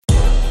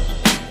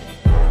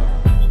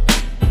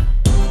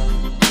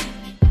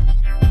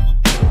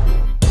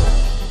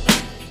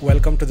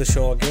welcome to the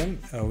show again.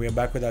 We are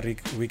back with our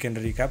weekend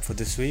recap for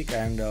this week,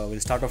 and we'll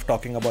start off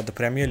talking about the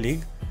Premier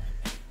League.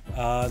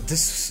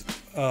 This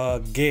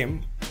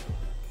game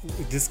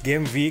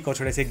week, or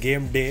should I say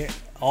game day,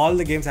 all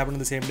the games happened on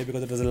the same day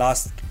because it was the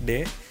last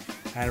day,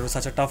 and it was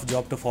such a tough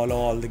job to follow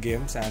all the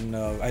games. And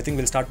I think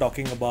we'll start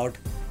talking about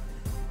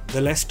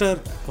the Leicester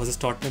versus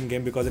Tottenham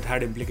game because it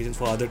had implications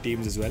for other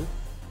teams as well.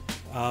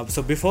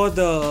 So before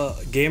the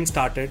game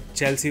started,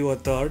 Chelsea were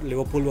third,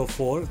 Liverpool were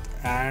fourth,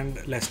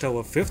 and Leicester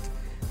were fifth.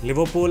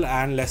 Liverpool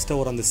and Leicester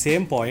were on the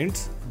same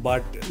points,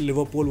 but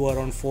Liverpool were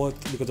on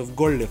fourth because of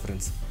goal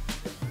difference.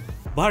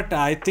 But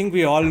I think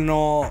we all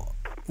know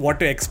what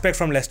to expect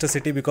from Leicester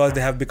City because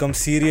they have become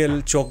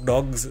serial choke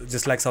dogs,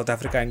 just like South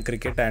Africa in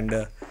cricket.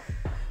 And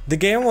the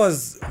game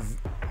was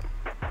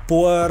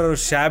poor,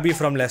 shabby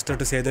from Leicester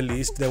to say the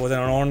least. There was an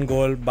own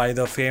goal by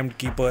the famed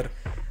keeper.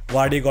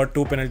 Vardy got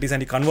 2 penalties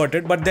and he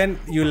converted, but then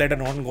you let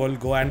an own goal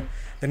go, and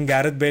then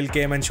Gareth Bale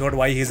came and showed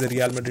why he's a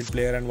Real Madrid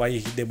player and why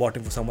they bought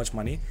him for so much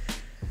money.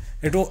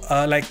 It was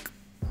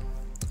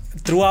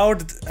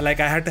throughout, I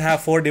had to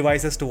have 4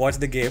 devices to watch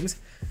the games.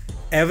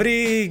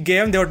 Every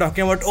game they were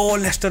talking about, oh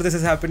Leicester this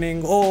is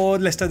happening, oh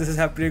Leicester this is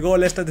happening, oh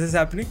Leicester this is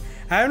happening.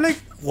 I'm like,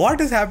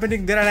 what is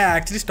happening there? And I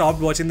actually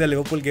stopped watching the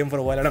Liverpool game for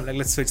a while and I'm like,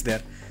 let's switch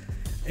there.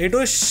 It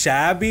was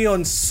shabby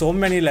on so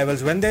many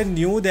levels. When they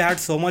knew they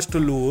had so much to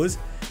lose,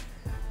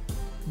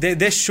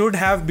 they should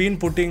have been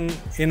putting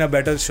in a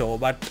better show.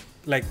 But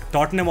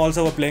Tottenham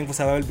also were playing for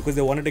survival because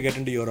they wanted to get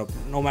into Europe,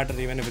 no matter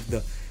even if it's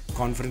the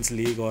Conference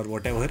League or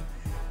whatever.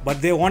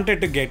 But they wanted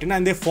to get in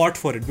and they fought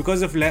for it,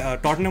 because if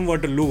Tottenham were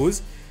to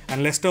lose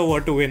and Leicester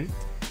were to win,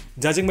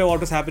 judging by what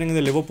was happening in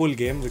the Liverpool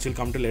game, which we'll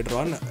come to later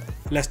on,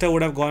 Leicester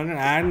would have gone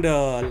and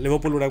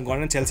Liverpool would have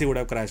gone and Chelsea would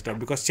have crashed out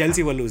because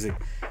Chelsea were losing.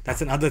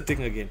 That's another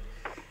thing again.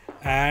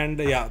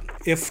 And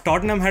if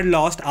Tottenham had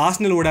lost,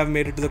 Arsenal would have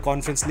made it to the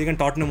Conference League and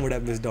Tottenham would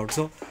have missed out.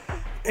 So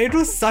it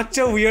was such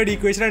a weird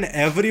equation and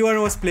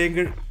everyone was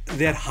playing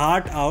their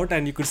heart out,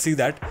 and you could see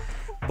that.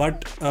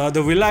 But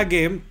the Villa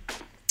game,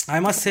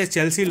 I must say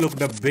Chelsea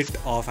looked a bit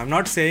off. I'm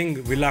not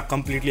saying Villa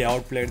completely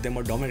outplayed them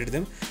or dominated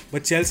them,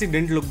 but Chelsea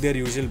didn't look their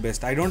usual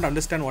best. I don't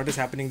understand what is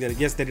happening there.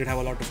 Yes, they did have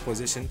a lot of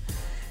possession.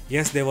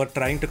 Yes, they were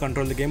trying to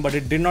control the game, but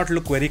it did not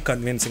look very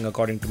convincing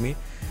according to me.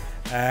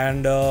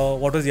 And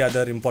what was the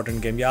other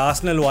important game?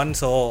 Arsenal won,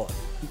 so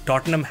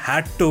Tottenham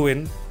had to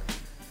win.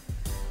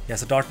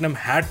 So Tottenham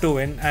had to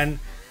win, and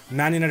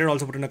Man United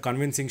also put in a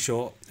convincing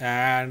show.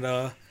 And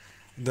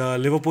the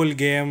Liverpool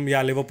game,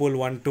 Liverpool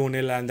won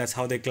 2-0, and that's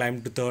how they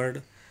climbed to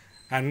third.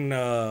 And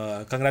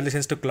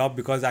congratulations to Klopp,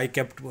 because I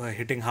kept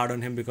hitting hard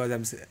on him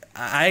because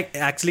I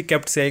actually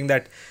kept saying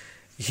that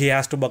he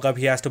has to buck up,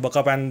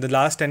 and the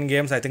last 10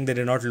 games I think they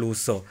did not lose.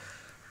 So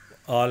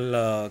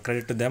all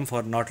credit to them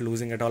for not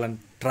losing at all and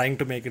trying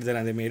to make it there,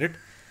 and they made it.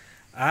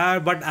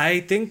 But I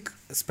think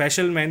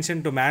special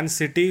mention to Man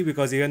City,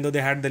 because even though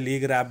they had the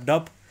league wrapped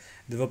up,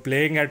 they were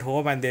playing at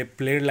home and they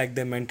played like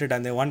they meant it,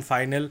 and they won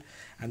final,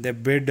 and they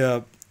bid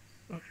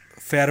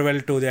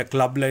farewell to their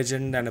club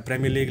legend and a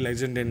Premier League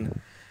legend in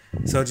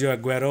Sergio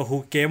Aguero,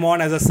 who came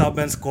on as a sub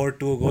and scored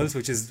 2 goals,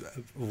 which is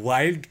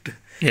wild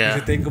if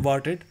you think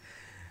about it.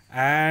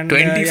 And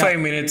 25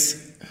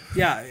 minutes.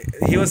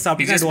 He was subbed.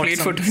 He just played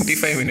for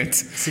 25 minutes.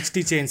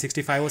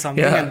 65 or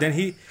something, and then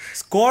he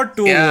scored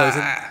 2 goals.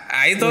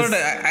 I thought,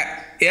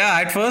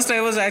 at first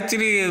I was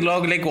actually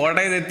what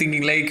are they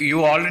thinking?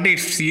 You already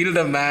sealed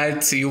the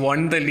match, you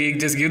won the league,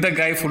 just give the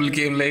guy full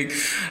game.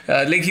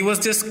 He was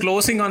just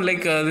closing on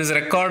this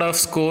record of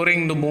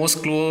scoring the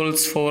most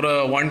goals for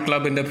one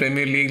club in the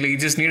Premier League. He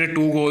just needed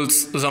 2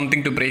 goals or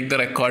something to break the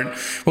record.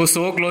 He was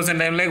so close,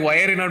 and I'm like,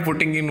 why are you not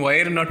putting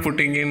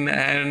in?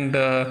 And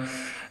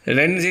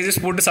then they just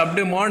subbed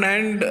him on,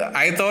 and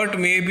I thought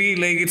maybe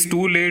it's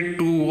too late,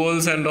 2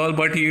 goals and all,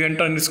 but he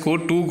went on and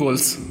scored 2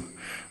 goals.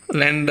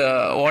 And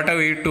what a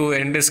way to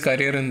end his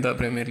career in the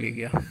Premier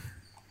League.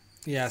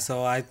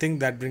 So I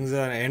think that brings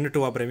an end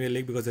to our Premier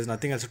League because there's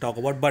nothing else to talk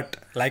about. But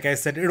like I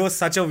said, it was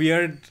such a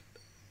weird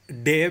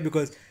day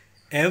because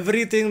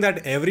everything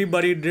that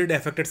everybody did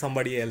affected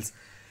somebody else.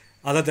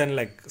 Other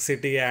than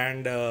City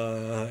and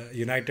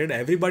United,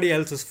 everybody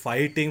else was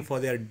fighting for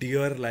their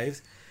dear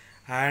lives.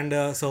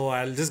 And so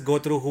I'll just go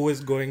through who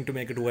is going to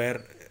make it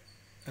where.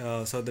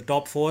 So the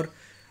top 4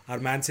 are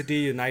Man City,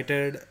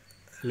 United,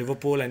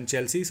 Liverpool and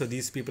Chelsea. So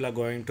these people are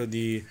going to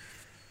the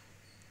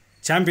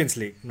Champions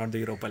League, not the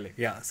Europa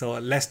League. So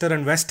Leicester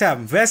and West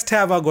Ham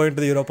are going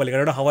to the Europa League. I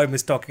don't know how I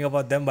missed talking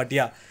about them, but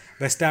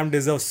West Ham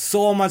deserves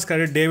so much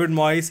credit. David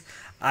Moyes,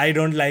 I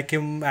don't like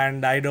him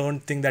and I don't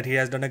think that he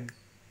has done a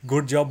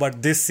good job,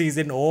 but this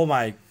season, oh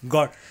my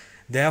god,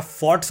 they have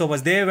fought so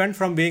much. They went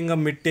from being a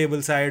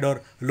mid-table side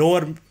or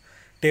lower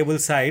table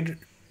side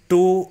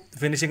to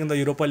finishing in the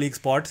Europa League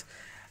spots,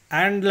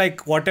 and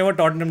whatever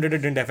Tottenham did, it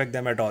didn't affect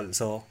them at all.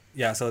 So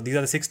so these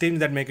are the 6 teams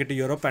that make it to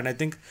Europe, and I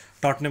think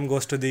Tottenham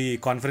goes to the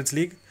Conference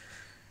League.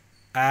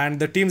 And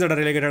the teams that are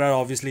relegated are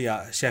obviously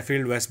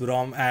Sheffield, West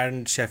Brom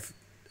and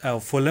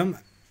Fulham,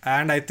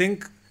 and I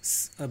think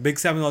Big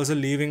Sam is also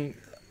leaving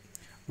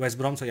West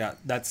Brom, so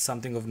that's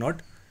something of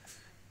note.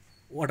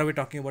 What are we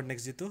talking about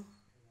next, Jitu?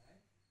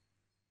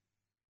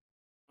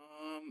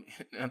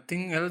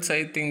 Nothing else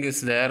I think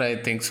is there. I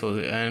think so.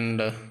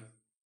 And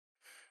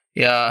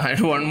yeah,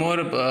 and one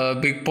more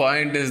big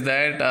point is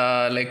that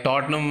like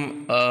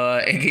Tottenham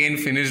again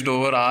finished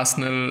over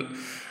Arsenal.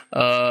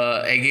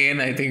 Again,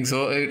 I think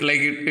so.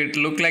 It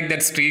looked like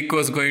that streak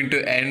was going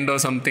to end or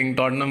something.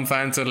 Tottenham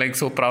fans are like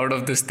so proud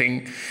of this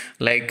thing.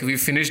 Like we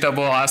finished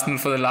above Arsenal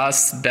for the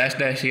last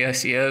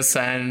years,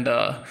 and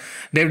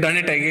they've done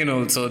it again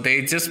also.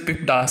 They just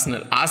picked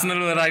Arsenal. Arsenal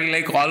were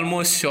like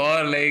almost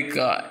sure. Like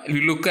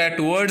you look at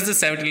towards the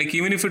 70, like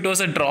even if it was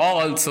a draw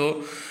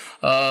also.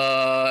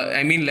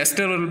 I mean,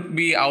 Leicester will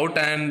be out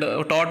and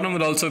Tottenham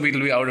will also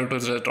be out of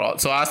the draw.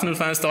 So Arsenal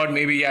fans thought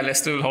maybe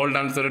Leicester will hold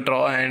on to the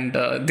draw and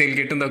they'll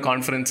get in the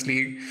Conference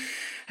League.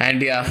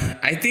 And yeah,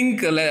 I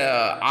think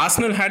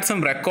Arsenal had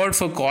some record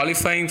for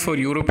qualifying for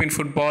European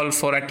football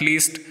for at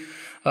least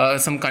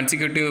some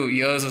consecutive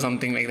years or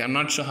something like that. I'm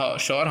not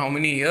sure how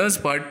many years,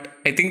 but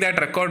I think that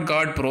record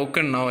got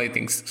broken now, I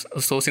think.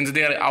 So since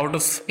they are out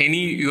of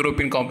any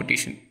European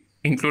competition,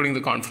 including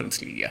the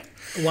Conference League, yeah.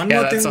 One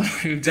more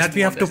thing that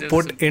we have to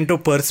put into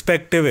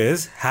perspective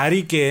is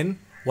Harry Kane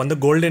won the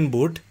Golden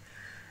Boot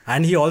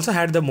and he also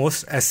had the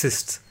most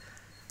assists.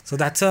 So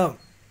that's a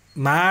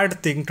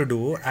mad thing to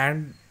do.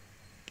 And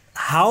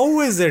how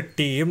is a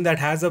team that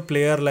has a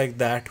player like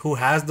that who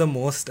has the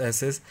most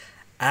assists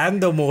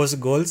and the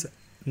most goals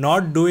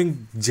not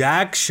doing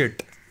jack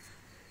shit?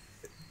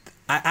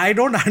 I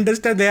don't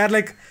understand. They are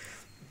like,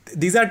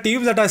 these are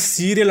teams that are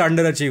serial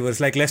underachievers.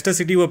 Like Leicester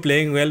City were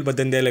playing well, but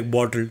then they're like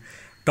bottled.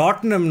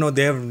 Tottenham, no,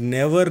 they have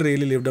never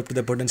really lived up to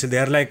their potential. They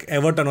are like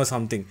Everton or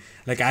something.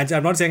 Like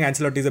I'm not saying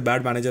Ancelotti is a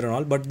bad manager and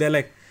all, but they're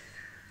like,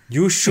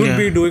 you should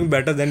be doing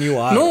better than you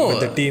are with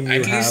the team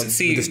you have.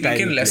 See, we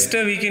can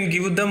Leicester, we can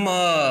give them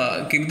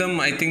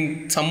I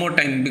think some more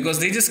time, because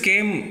they just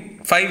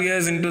came 5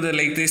 years into the,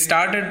 like they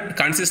started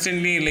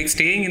consistently like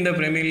staying in the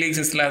Premier League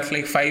since last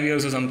like 5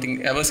 years or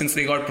something, ever since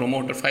they got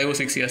promoted 5 or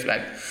 6 years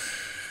back.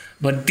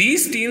 But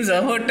these teams,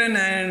 Everton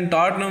and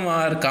Tottenham,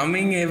 are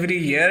coming every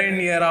year in,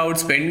 year out,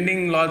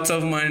 spending lots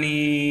of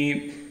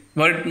money,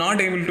 but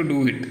not able to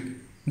do it.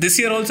 This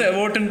year also,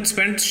 Everton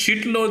spent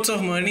shitloads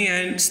of money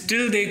and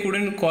still they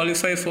couldn't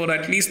qualify for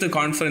at least the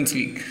Conference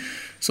League.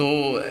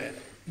 So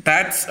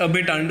that's a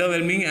bit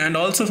underwhelming. And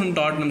also from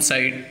Tottenham's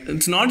side,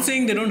 it's not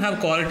saying they don't have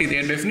quality.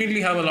 They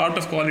definitely have a lot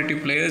of quality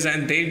players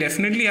and they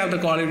definitely have the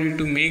quality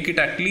to make it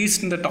at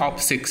least in the top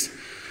 6.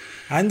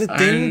 And the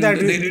thing that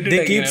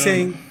they keep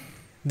saying,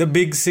 the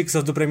big 6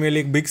 of the Premier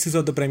League, big 6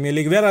 of the Premier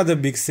League. Where are the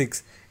big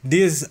 6?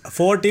 These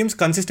 4 teams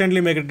consistently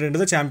make it into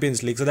the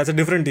Champions League. So that's a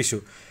different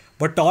issue.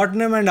 But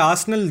Tottenham and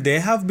Arsenal, they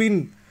have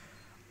been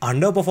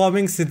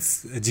underperforming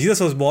since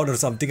Jesus was born or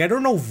something. I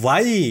don't know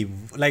why.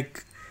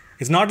 Like,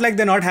 it's not like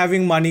they're not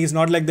having money. It's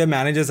not like their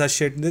managers are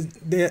shit.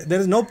 There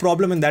is no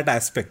problem in that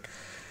aspect.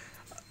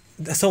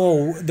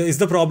 So is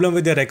the problem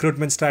with their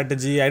recruitment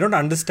strategy? I don't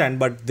understand.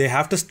 But they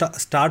have to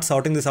start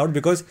sorting this out,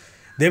 because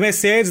they may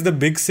say it's the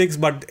big 6,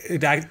 but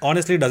it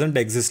honestly doesn't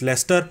exist.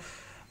 Leicester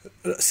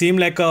seem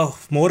like a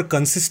more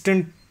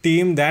consistent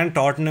team than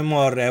Tottenham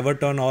or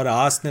Everton or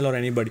Arsenal or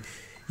anybody.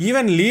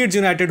 Even Leeds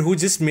United, who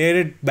just made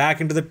it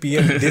back into the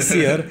PM this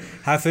year,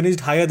 have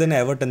finished higher than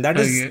Everton. That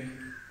is...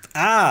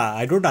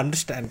 I don't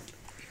understand.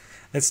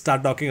 Let's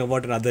start talking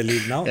about another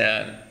league now.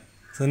 Yeah.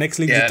 So next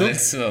league, Jitu?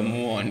 Let's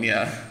move on,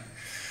 Yeah,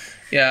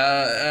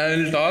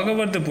 I'll talk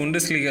about the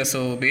Bundesliga.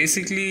 So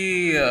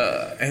basically,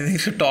 I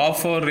think the top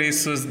 4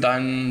 race was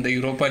done. The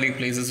Europa League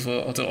places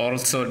were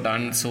also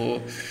done.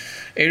 So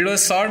it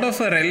was sort of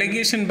a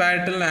relegation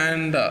battle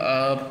and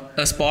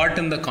a spot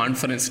in the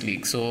Conference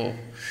League. So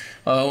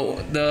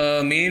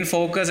the main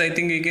focus, I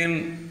think we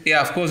can,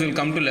 of course, we'll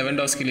come to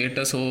Lewandowski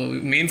later. So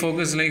main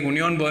focus is like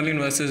Union Berlin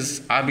versus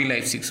RB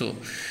Leipzig. So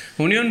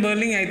Union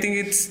Berlin, I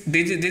think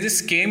they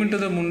just came into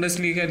the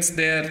Bundesliga. It's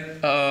their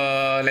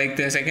like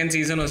their second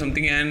season or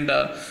something, and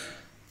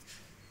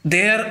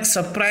they are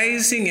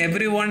surprising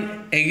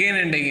everyone again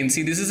and again.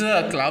 See, this is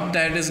a club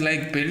that is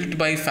like built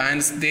by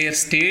fans. Their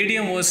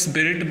stadium was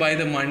built by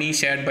the money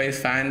shared by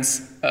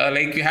fans.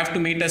 Like you have to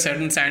meet a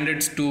certain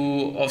standards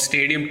of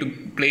stadium to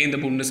play in the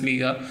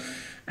Bundesliga,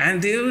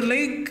 and they were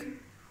like,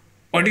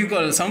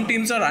 some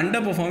teams are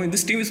underperforming.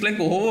 This team is like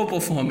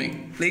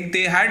overperforming. Like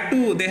they had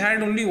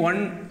only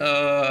one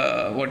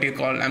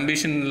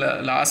ambition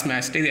last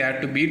match day. They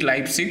had to beat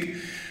Leipzig.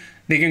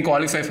 They can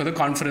qualify for the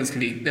Conference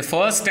League. The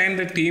first time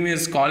the team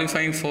is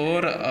qualifying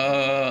for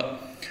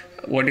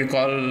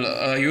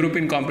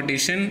European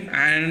competition.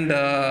 And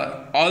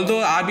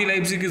although RB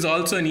Leipzig is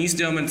also an East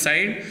German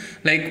side,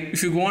 like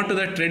if you go on to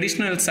the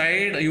traditional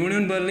side,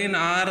 Union Berlin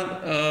are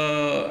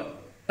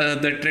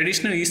the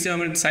traditional East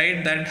German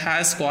side that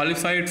has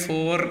qualified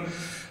for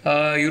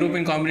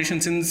European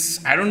competition since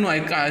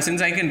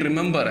since I can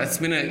remember. It's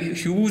been a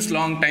huge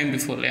long time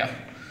before.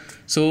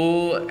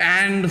 So,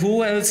 and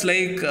who else,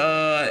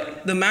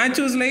 the match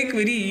was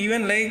very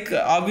even,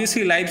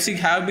 obviously Leipzig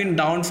have been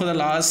down for the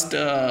last,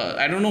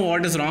 I don't know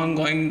what is wrong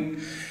going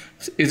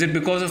Is it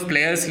because of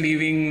players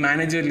leaving,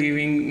 manager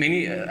leaving?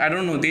 Many, I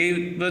don't know.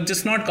 They were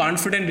just not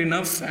confident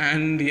enough,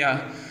 and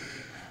yeah,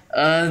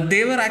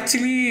 they were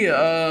actually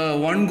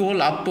one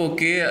goal up.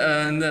 Okay,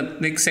 in the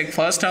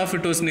first half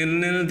it was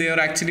 0-0. They were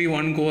actually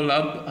one goal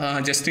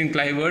up. Justin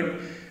Clivert.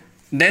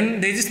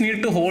 Then they just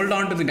need to hold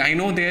on to the. I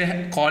know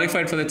they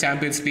qualified for the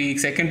Champions League.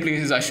 Second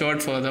place is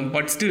assured for them,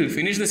 but still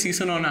finish the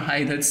season on a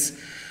high. That's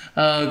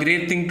a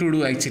great thing to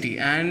do actually.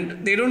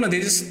 And they don't know.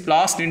 They just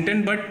lost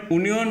intent, but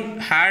Union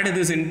had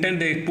this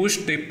intent. They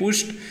pushed,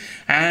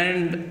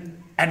 and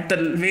at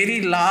the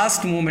very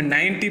last moment,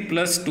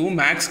 90+2,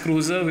 Max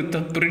Kruse with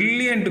a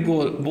brilliant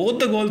goal. Both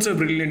the goals are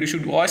brilliant. You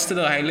should watch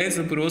the highlights.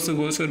 The goals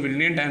are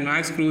brilliant, and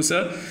Max Kruse,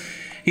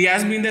 he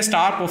has been the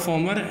star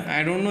performer.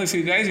 I don't know if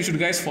you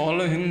should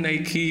follow him.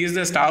 Like, he is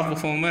the star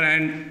performer,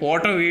 and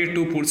what a way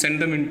to send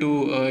them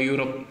into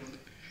Europe.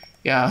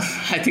 Yeah,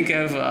 I think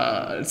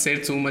I've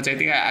said so much. I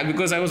think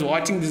because I was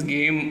watching this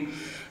game,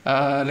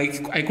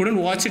 I couldn't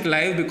watch it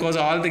live because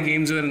all the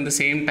games were in the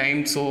same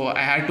time, so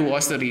I had to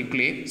watch the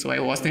replay. So I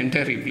watched the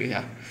entire replay.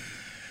 Yeah,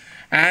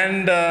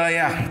 and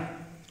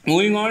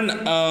moving on.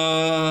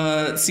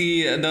 The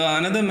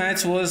another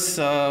match was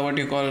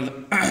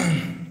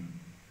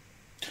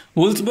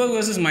Wolfsburg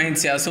versus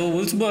Mainz. Yeah, so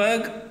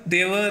Wolfsburg,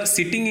 they were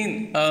sitting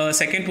in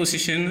second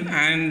position,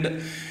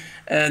 and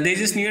they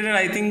just needed,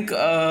 I think,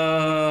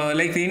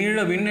 they needed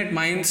a win at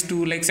Mainz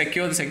to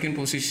secure the second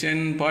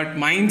position. But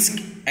Mainz,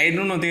 I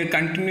don't know, they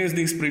continues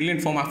this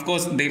brilliant form. Of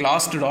course, they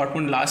lost to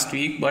Dortmund last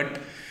week,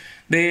 but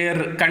they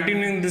are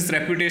continuing this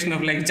reputation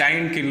of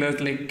giant killers,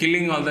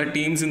 killing all the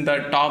teams in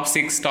the top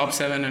 6, top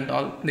 7, and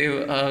all. They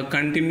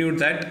continued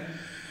that.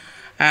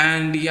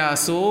 And yeah,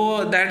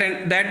 so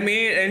that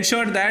may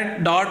ensure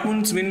that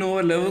Dortmund's win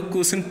over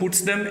Leverkusen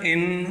puts them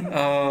in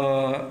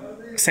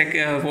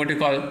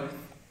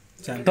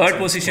third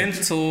position.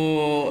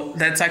 So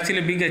that's actually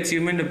a big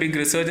achievement, a big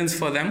resurgence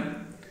for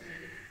them.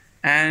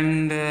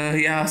 And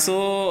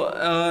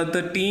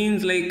the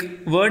teams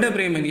like Werder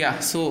Bremen. Yeah,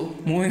 so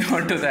moving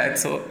on to that.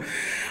 So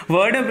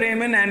Werder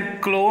Bremen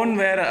and Cologne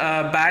were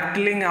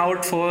battling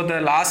out for the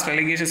last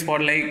relegation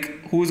spot,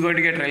 who's going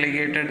to get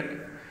relegated.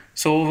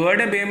 So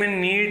Werder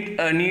Bremen needed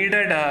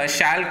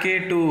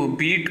Schalke to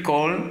beat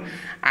Cologne,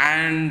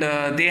 and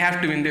they have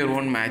to win their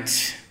own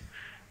match.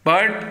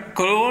 But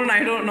Cologne,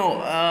 I don't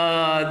know.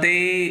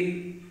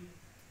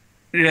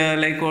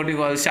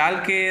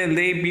 Schalke,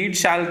 they beat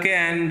Schalke,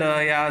 and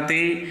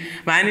they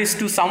managed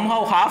to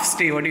somehow half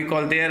stay.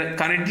 They are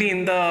currently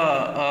in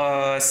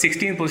the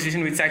 16th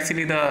position, which is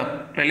actually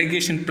the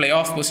relegation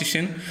playoff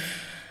position.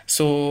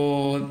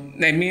 So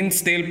that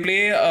means they'll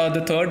play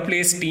the third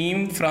place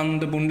team from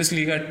the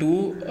Bundesliga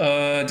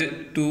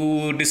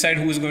to decide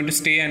who's going to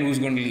stay and who's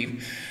going to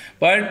leave.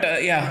 But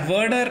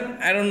Werder,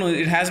 I don't know,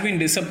 it has been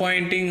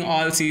disappointing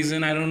all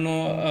season. I don't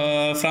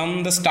know,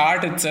 from the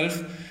start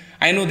itself.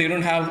 I know they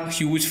don't have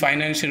huge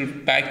financial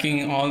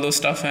backing, all those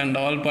stuff and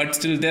all, but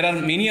still there are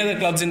many other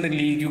clubs in the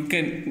league. You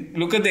can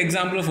look at the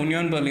example of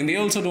Union Berlin. They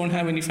also don't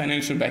have any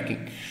financial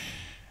backing.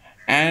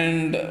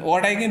 And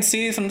what I can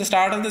say from the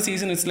start of the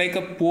season, it's like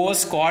a poor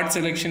squad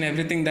selection,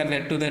 everything that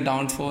led to their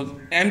downfall.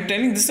 I'm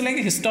telling you, this is like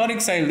a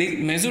historic style.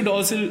 Mesut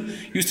Ozil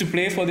used to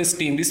play for this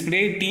team. This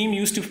team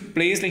used to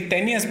play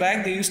 10 years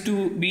back. They used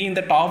to be in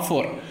the top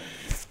 4.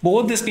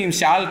 Both these teams,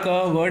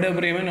 Schalke, Werder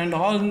Bremen, and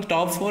all in the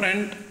top 4.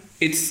 And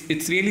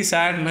it's really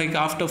sad.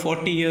 After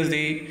 40 years,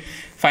 they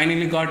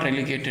finally got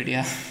relegated.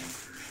 Yeah.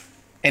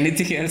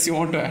 Anything else you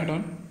want to add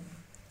on?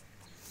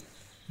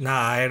 Nah,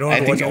 I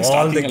don't watch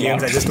all the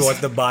games. I just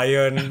watch the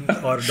Bayern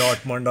or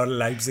Dortmund or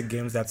Leipzig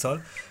games. That's all.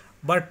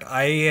 But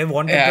I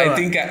wanted to. I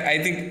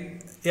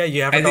think. Yeah,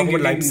 you have to talk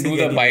about Leipzig. Do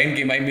the Bayern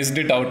game. I missed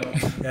it out.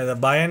 Yeah, the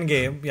Bayern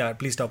game. Yeah,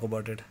 please talk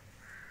about it.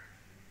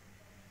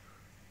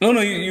 No,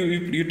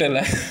 you tell.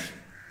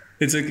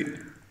 It's okay.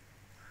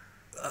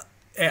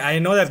 I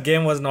know that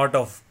game was not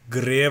of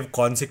grave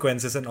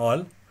consequences and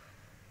all.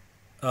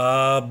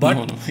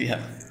 But yeah.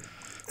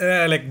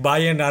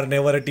 Bayern are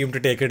never a team to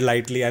take it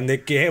lightly, and they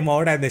came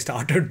out and they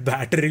started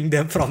battering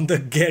them from the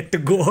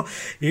get-go.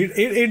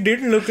 It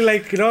didn't look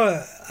like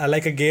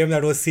a game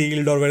that was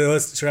sealed or where they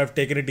should have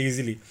taken it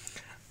easily.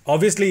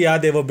 Obviously,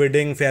 they were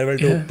bidding farewell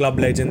to club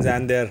legends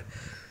and their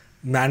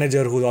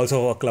manager, who's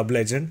also a club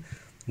legend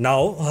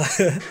now.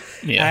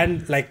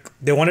 And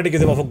they wanted to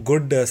give them a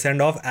good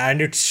send-off,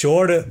 and it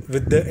showed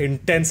with the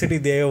intensity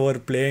they were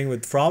playing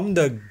with from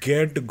the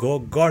get-go.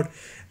 God,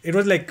 it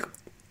was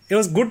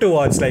good to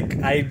watch.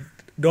 I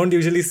don't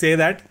usually say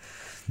that,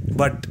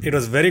 but it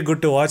was very good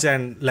to watch.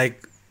 And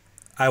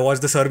I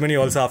watched the ceremony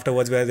also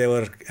afterwards, where they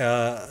were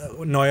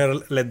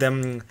Neuer let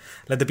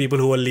the people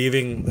who were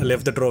leaving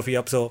lift the trophy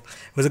up. So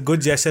it was a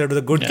good gesture. It was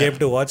a good game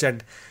to watch.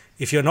 And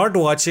if you're not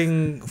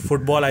watching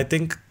football, I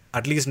think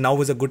at least now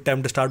is a good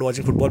time to start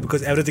watching football,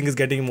 because everything is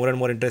getting more and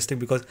more interesting,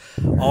 because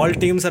all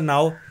teams are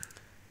now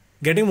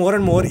getting more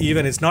and more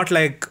even. It's not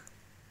like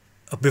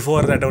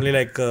before that only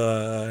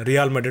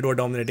Real Madrid were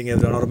dominating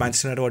everyone or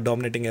Manchester United were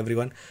dominating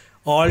everyone.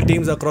 all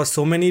teams across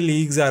so many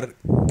leagues are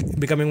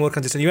becoming more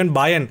consistent. Even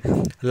Bayern,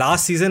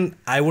 last season,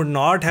 I would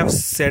not have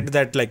said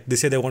that like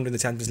this year they won't win the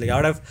Champions League. I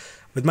would have,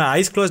 with my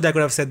eyes closed, I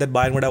could have said that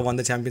Bayern would have won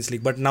the Champions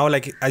League. But now,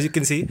 like as you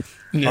can see,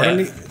 not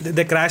only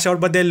they crash out,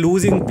 but they're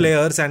losing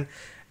players, and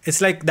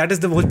it's like that is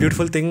the most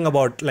beautiful thing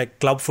about like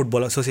club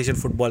football, association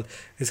football,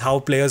 is how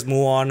players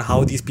move on,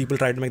 how these people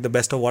try to make the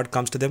best of what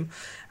comes to them.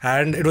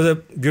 And it was a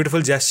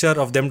beautiful gesture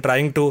of them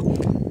trying to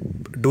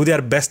do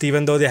their best,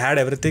 even though they had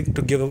everything,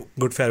 to give a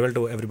good farewell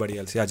to everybody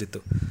else. Yeah,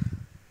 Jittu.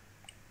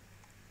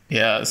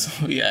 Yeah,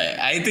 so yeah,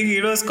 I think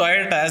it was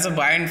quite, as a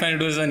Bayern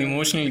fan, it was an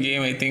emotional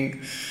game. I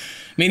think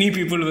many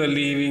people were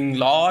leaving,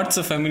 lots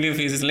of familiar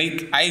faces.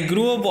 Like, I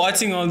grew up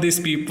watching all these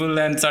people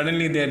and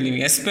suddenly they're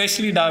leaving,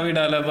 especially David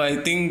Alaba.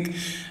 I think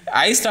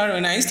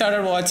when I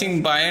started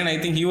watching Bayern, I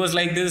think he was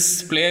like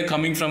this player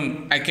coming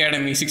from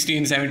academy,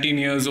 16, 17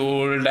 years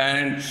old,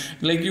 and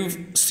like you've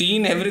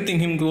seen everything,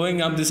 him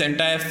growing up, this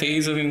entire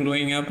phase of him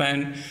growing up.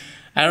 And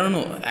I don't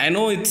know, I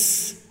know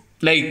it's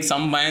like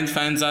some Bayern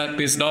fans are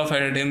pissed off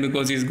at him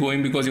because he's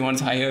going, because he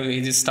wants higher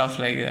wages, stuff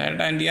like that.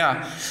 And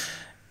yeah,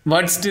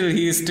 but still,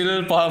 he's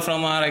still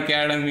from our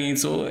academy,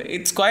 so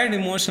it's quite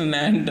emotional.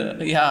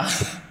 And yeah,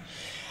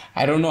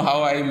 I don't know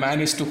how I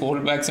managed to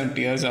hold back some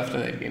tears after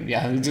that game.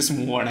 Yeah, I'll just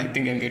move on. I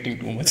think I'm getting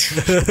too much.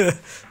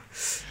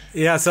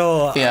 Yeah,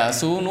 so Yeah,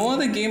 so no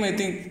other game, I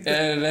think,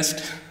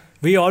 rest.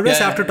 we always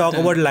have to talk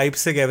about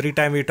Leipzig every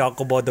time we talk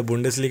about the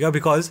Bundesliga,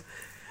 because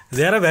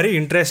they are a very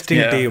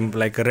interesting team.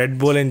 Like Red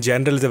Bull in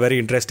general is a very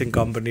interesting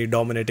company,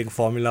 dominating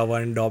Formula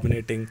One,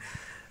 dominating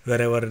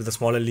wherever the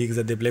smaller leagues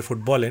that they play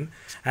football in.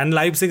 And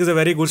Leipzig is a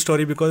very good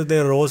story because they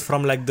rose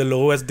from like the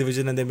lowest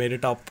division and they made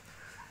it up.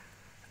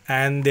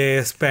 And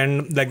they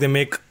spend, like they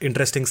make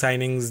interesting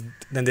signings,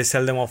 then they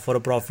sell them off for a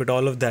profit,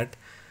 all of that.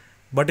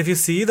 But if you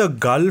see the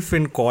gulf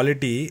in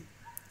quality,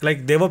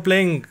 like they were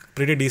playing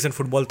pretty decent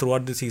football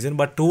throughout the season,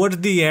 but towards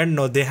the end,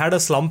 no, they had a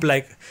slump.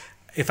 Like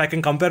if I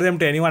can compare them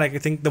to anyone, I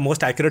think the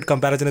most accurate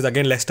comparison is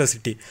again Leicester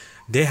City.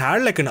 They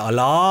had like an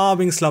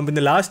alarming slump in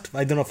the last,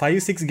 I don't know,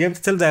 5-6 games.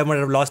 Still they might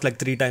have lost like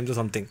 3 times or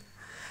something.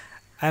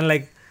 And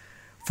like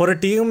for a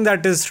team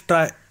that is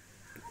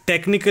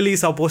technically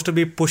supposed to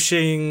be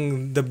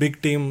pushing the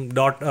big team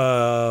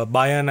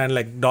Bayern and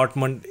like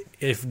Dortmund,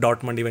 if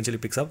Dortmund eventually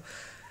picks up,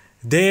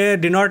 they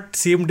did not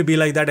seem to be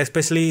like that,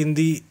 especially in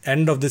the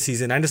end of the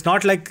season. And it's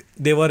not like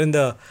they were in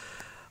the,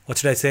 what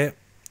should I say,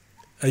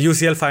 a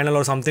UCL final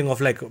or something of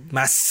like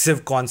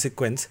massive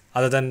consequence,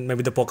 other than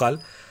maybe the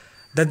Pokal,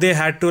 that they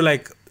had to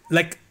like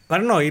I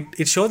don't know,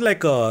 it shows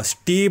like a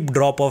steep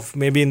drop off,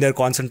 maybe in their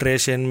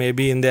concentration,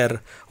 maybe in their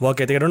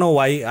work ethic. I don't know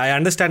why. I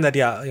understand that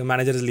your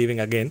manager is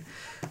leaving again,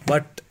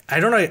 but I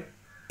don't know,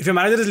 if your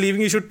manager is leaving,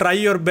 you should try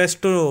your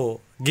best to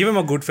give him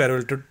a good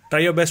farewell, to try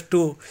your best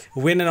to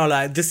win and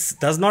all. This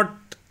does not,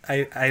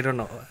 I don't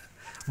know,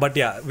 but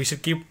yeah, we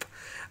should keep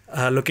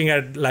looking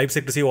at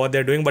Leipzig to see what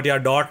they're doing. But yeah,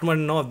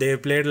 Dortmund, no, they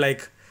played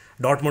like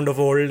Dortmund of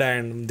old,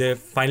 and they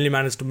finally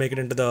managed to make it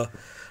into the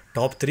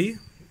top 3,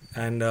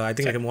 and I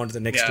think I can move on to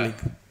the next league.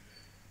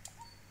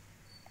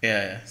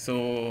 Yeah.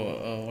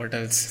 So what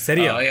else?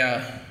 Serie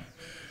A.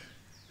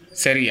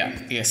 Serie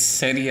A. Yes,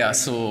 Serie A.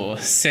 So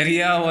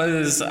Serie A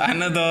was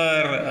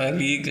another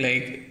league,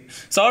 like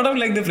sort of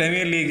like the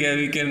Premier League. Yeah,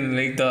 we can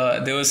like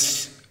there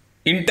was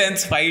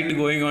intense fight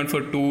going on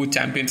for 2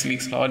 Champions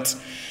League slots,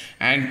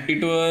 and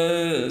it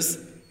was,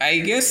 I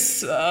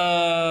guess,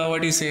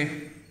 what do you say?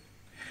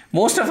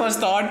 Most of us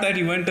thought that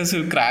Juventus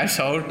will crash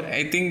out.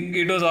 I think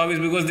it was obvious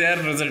because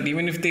their result,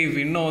 even if they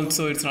win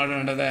also, it's not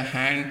under their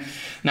hand.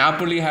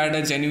 Napoli had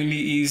a genuinely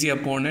easy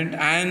opponent,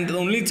 and the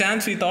only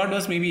chance we thought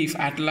was maybe if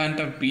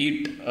Atalanta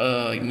beat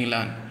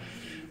Milan.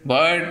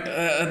 But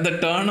the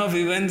turn of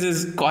events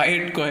is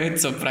quite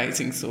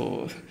surprising.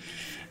 So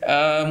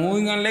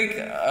moving on, like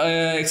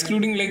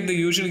excluding like the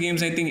usual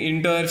games, I think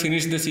Inter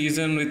finished the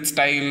season with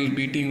style,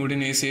 beating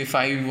Udinese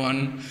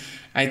 5-1.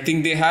 I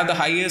think they have the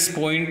highest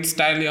point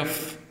tally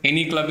of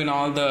any club in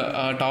all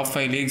the top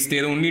 5 leagues.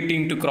 They're the only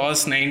team to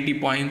cross 90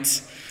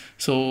 points.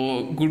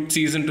 So good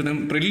season to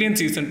them, brilliant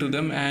season to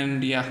them.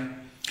 And yeah,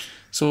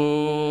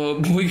 so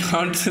moving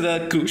on to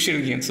the crucial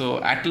game.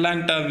 So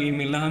Atalanta v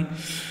Milan,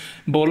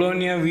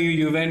 Bologna v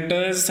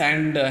Juventus,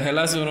 and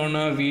Hellas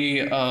Verona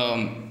v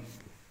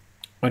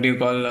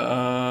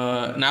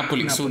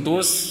Napoli. So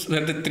those were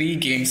the 3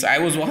 games. I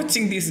was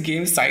watching these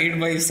games side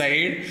by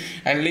side.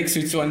 I'll like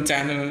switch one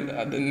channel,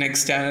 the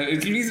next channel.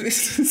 It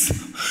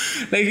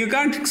is like you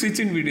can't switch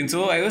in between.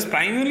 So I was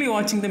primarily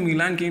watching the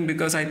Milan game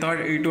because I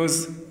thought it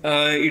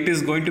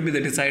is going to be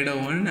the decider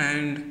one.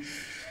 And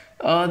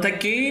the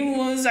game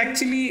was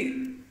actually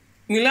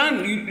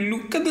Milan. You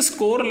look at the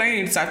score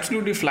line, it's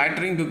absolutely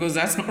flattering because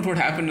that's not what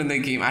happened in the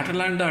game.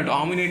 Atalanta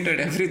dominated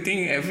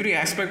everything, every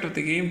aspect of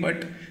the game,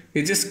 but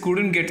they just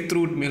couldn't get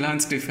through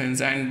Milan's defense.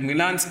 And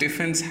Milan's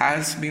defense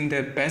has been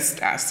their best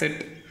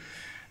asset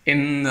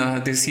in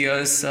this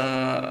year's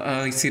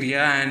Serie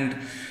A, and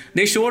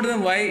they showed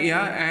them why.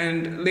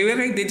 And they were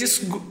like, they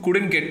just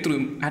couldn't get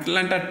through.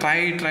 Atalanta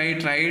tried,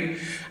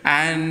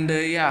 and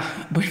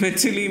but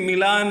eventually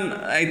Milan,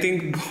 I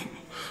think,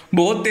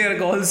 Both their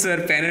goals were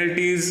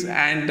penalties,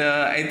 and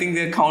I think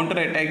their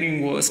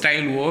counter-attacking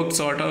style worked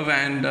sort of.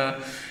 And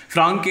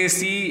Frank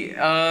Casey,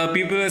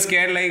 people were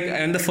scared. Like,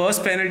 and the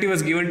first penalty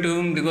was given to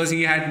him because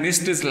he had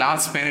missed his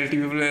last penalty.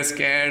 People were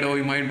scared, oh,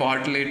 he might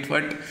bottle it,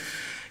 but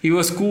he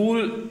was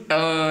cool.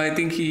 I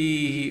think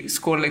he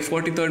scored like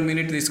 43rd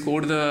minute. They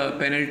scored the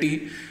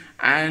penalty,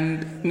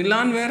 and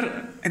Milan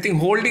were, I think,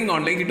 holding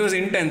on. Like, it was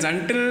intense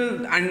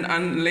until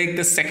and like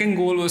the second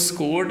goal was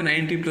scored,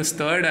 90 plus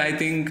third. I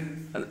think,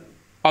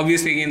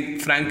 obviously again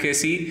Frank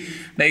Casey,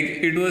 like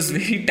it was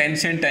very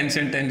tension.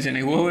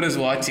 Like, whoever is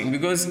watching,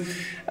 because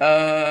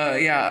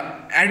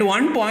at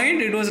one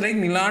point it was like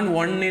Milan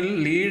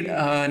 1-0 lead.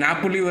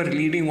 Napoli were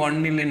leading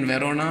 1-0 in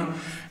Verona.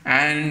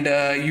 And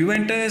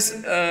Juventus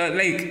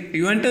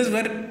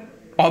were,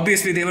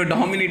 obviously they were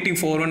dominating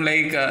 4-1,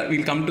 like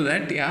we'll come to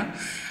that, yeah.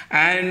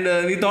 And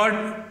we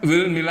thought,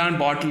 will Milan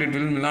bottle it,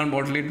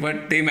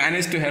 but they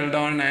managed to hold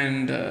on,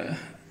 and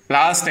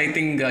last, I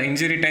think,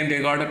 injury time,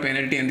 they got a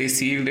penalty and they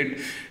sealed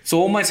it.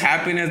 So much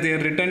happiness. They're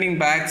returning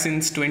back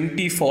since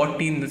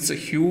 2014. That's a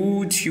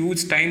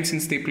huge time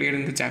since they played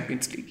in the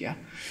Champions League, yeah.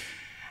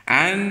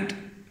 And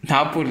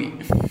Napoli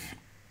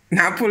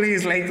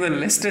is like the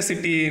Leicester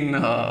City in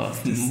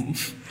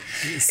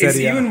it's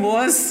even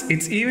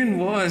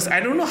worse. I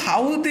don't know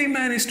how they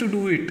managed to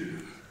do it.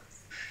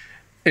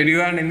 Do you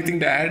have anything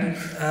to add?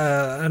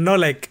 No,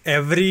 like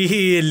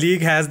every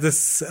league has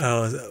this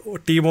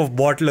team of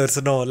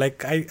bottlers. No,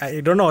 like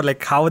I don't know,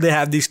 like how they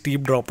have these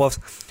team drop-offs.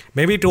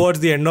 Maybe towards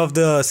the end of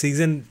the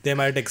season they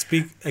might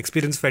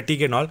experience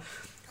fatigue and all.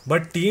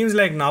 But teams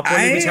like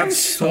Napoli, which have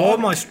so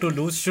much to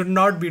lose, should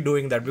not be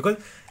doing that, because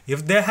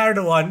if they had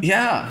won,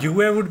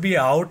 Juve would be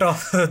out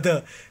of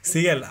the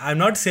CL. I'm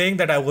not saying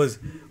that I was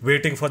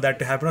waiting for that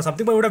to happen or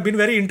something, but it would have been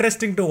very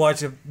interesting to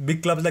watch if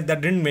big clubs like that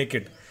didn't make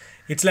it.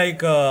 It's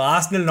like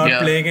Arsenal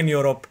not playing in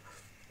Europe.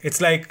 It's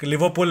like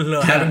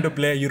Liverpool having to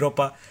play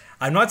Europa.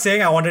 I'm not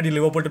saying I wanted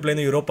Liverpool to play in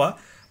the Europa,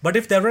 but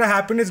if that would have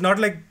happened, it's not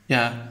like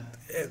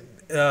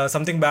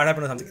something bad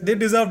happened or something. They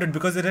deserved it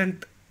because they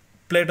didn't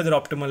play to their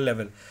optimal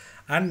level.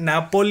 And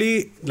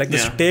Napoli, like the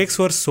stakes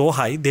were so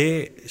high,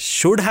 they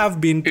should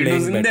have been playing better. It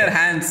was in their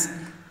hands.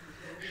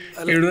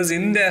 It was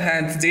in their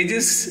hands. They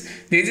just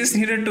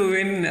needed to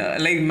win,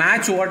 like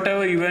match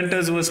whatever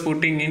Juventus was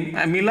putting in.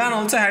 And Milan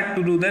also had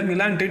to do that.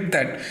 Milan did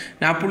that.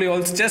 Napoli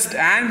also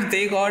and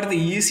they got the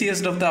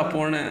easiest of the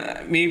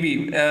opponent.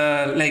 Maybe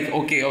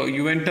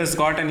Juventus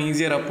got an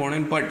easier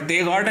opponent, but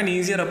they got an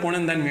easier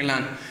opponent than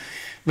Milan.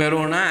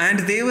 Verona, and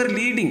they were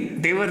leading.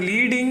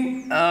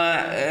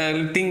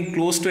 I think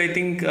close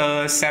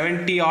to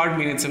 70 odd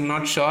minutes. I'm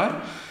not sure.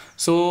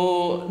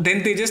 So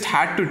then they just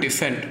had to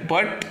defend,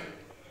 but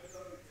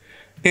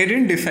they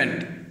didn't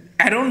defend.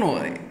 I don't know.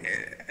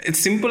 It's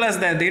simple as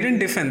that. They didn't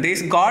defend. They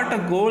got a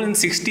goal in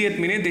 60th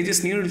minute. They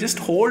just needed to just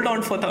hold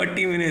on for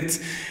 30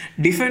 minutes,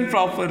 defend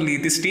properly.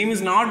 This team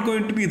is not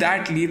going to be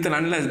that lethal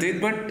unless they.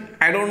 But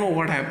I don't know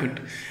what happened.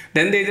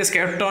 Then they just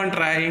kept on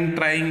trying.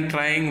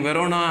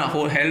 Verona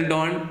held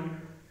on,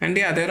 and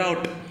they're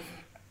out.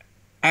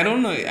 I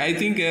don't know. I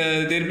think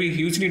they'll be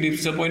hugely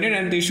disappointed,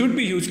 and they should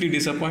be hugely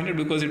disappointed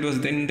because it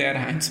was in their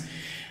hands.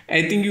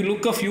 I think you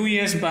look a few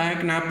years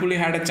back, Napoli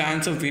had a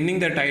chance of winning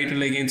the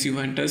title against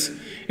Juventus.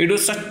 It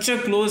was such a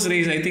close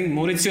race. I think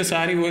Maurizio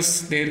Sarri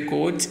was their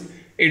coach.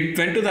 It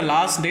went to the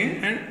last day,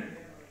 and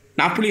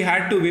Napoli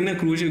had to win a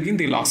crucial game.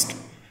 They lost.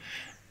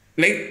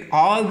 Like,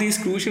 all these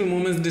crucial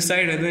moments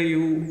decide whether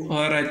you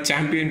are a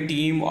champion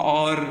team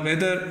or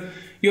whether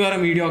you are a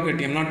mediocre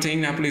team. I'm not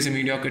saying Napoli is a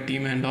mediocre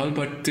team and all,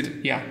 but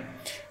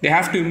they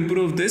have to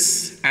improve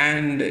this.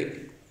 And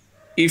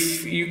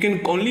if you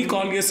can only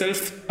call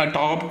yourself a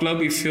top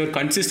club if you're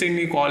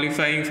consistently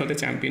qualifying for the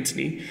Champions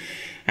League.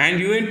 And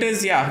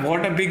Juventus,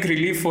 what a big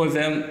relief for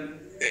them.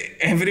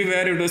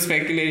 Everywhere it was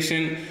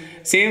speculation.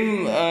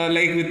 Same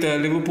like with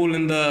Liverpool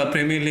in the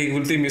Premier League.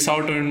 Will they miss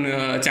out on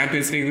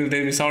Champions League? Will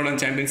they miss out on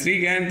Champions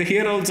League? And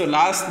here also,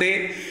 last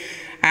day.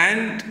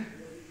 And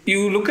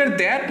you look at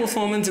their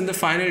performance in the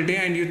final day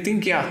and you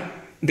think,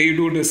 they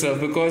do deserve,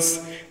 because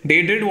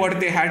they did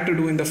what they had to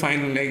do in the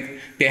final. Like,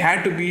 they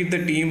had to beat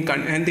the team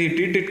and they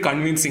did it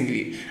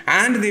convincingly.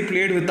 And they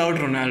played without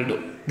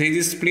Ronaldo. They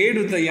just played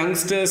with the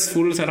youngsters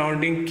full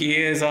surrounding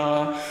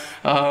Chiesa,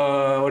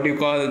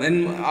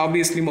 then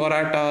obviously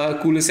Morata,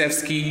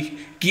 Kulusevski.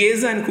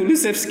 Chiesa and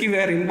Kulusevski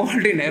were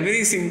involved in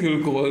every single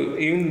goal,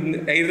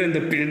 even either in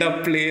the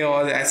build-up play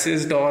or the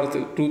assist or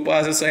the two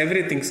passes, so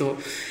everything. So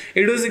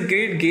it was a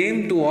great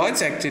game to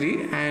watch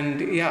actually,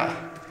 and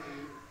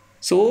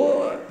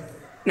so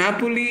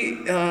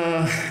Napoli,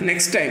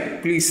 next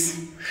time,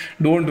 please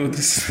don't do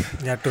this.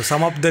 To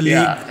sum up the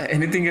league.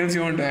 Anything else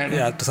you want to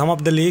add? To sum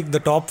up the league, the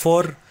top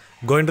four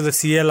going to the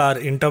CL are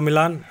Inter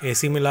Milan,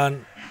 AC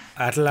Milan,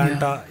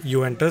 Atalanta,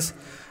 Juventus.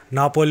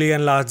 Napoli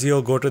and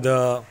Lazio go to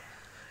the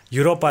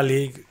Europa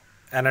League,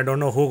 and I don't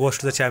know who goes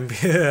to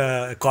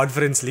the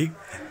Conference League.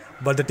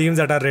 But the teams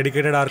that are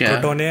dedicated are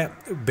Crotone,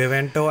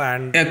 Benevento,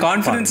 and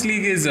Conference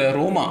League is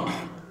Roma.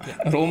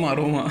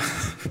 Roma.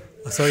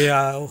 So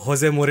yeah,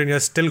 Jose Mourinho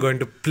is still going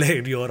to play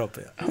in Europe.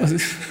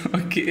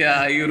 Okay,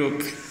 yeah,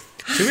 Europe.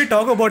 Should we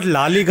talk about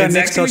La Liga It's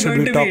next, or actually should going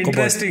we to talk be about?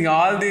 interesting.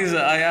 All these,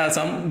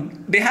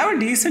 some they have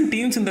decent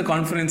teams in the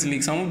Conference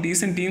League. Some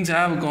decent teams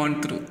have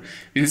gone through.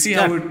 We'll see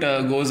how it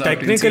goes out.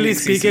 Technically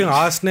speaking, Season.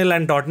 Arsenal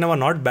and Tottenham are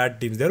not bad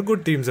teams. They're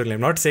good teams only.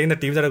 I'm not saying the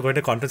teams that are going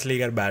to Conference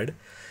League are bad,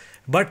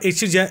 but it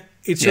should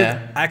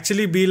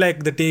actually be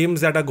like the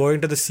teams that are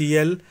going to the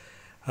CL,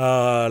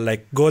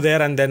 like go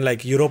there, and then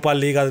like Europa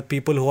League are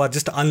people who are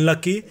just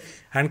unlucky,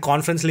 and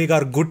Conference League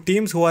are good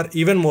teams who are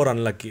even more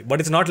unlucky. But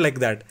it's not like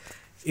that.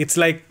 It's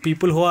like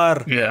people who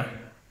are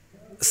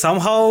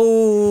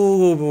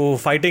somehow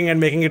fighting and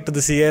making it to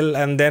the CL,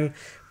 and then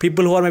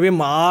people who are maybe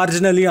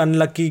marginally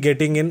unlucky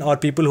getting in, or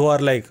people who are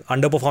like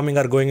underperforming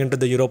are going into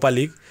the Europa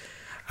League,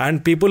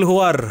 and people who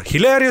are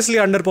hilariously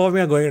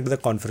underperforming are going into the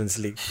Conference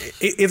League.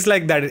 It's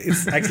like that.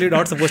 It's actually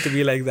not supposed to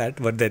be like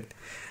that, but then,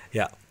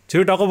 yeah. Should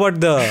we talk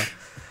about the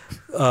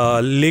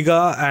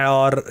Liga,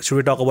 or should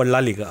we talk about La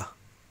Liga?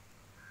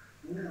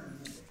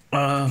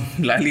 La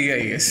Liga,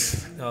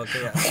 yes.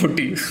 Okay. Yeah. What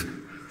do you?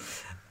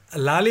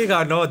 La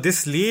Liga, no.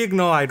 This league,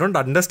 no. I don't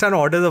understand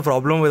what is the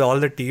problem with all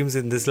the teams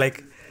in this.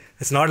 Like,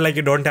 it's not like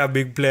you don't have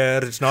big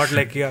players. It's not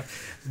like you have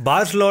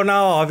Barcelona.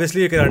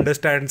 Obviously, you can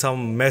understand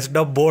some messed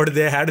up board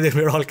they had. They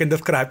made all kinds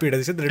of crappy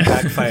decisions. It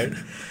backfired.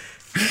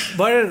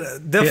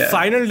 But the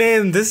final day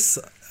in this,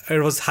 it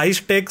was high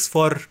stakes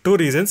for two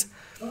reasons.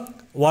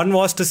 One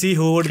was to see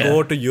who would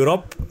go to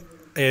Europe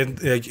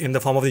in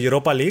the form of the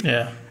Europa League,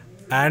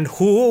 and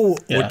who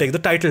would take the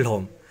title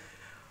home.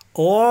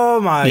 Oh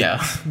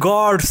my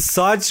God,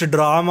 such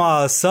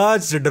drama.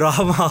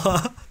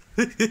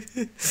 The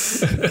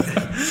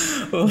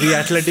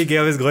Atleti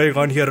game is going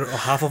on here.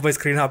 Half of my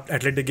screen,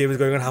 Atleti game is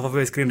going on. Half of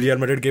my screen, Real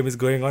Madrid game is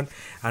going on.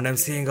 And I'm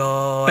seeing,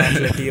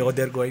 Atleti,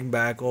 they're going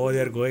back.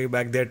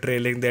 They're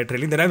trailing.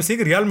 Then I'm seeing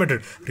Real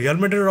Madrid. Real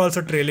Madrid are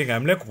also trailing.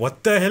 I'm like,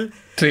 what the hell?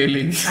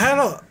 Trailing. I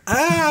know.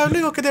 I'm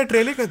like, okay, they're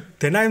trailing.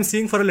 Then I'm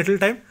seeing for a little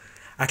time,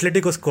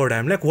 Atletico scored.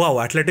 I'm like, wow,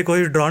 Atletico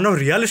is drawn. Now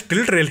Real is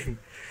still trailing.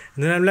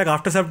 And then I'm like,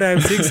 after some time,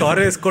 I'm seeing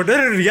Suarez scored.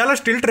 Real are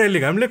still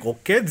trailing. I'm like,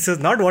 okay, this is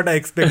not what I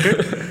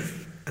expected.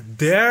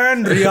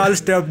 Then Real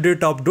stepped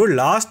it up. Dude,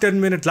 last 5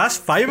 minutes,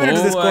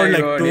 they scored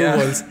like 2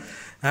 goals.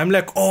 I'm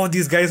like, oh,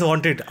 these guys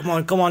want it.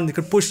 Come on, you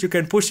can push.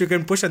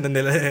 And then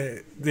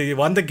they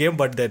won the game,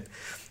 but then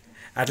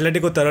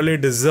Atletico thoroughly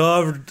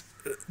deserved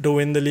to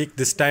win the league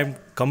this time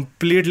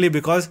completely,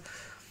 because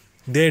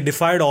they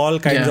defied all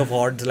kinds of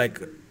odds.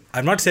 Like,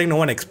 I'm not saying no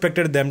one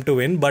expected them to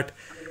win, but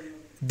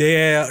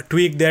they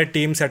tweaked their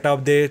team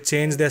setup. They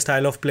changed their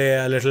style of play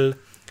a little.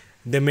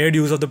 They made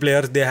use of the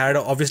players they had.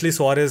 Obviously,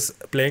 Suarez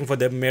playing for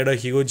them made a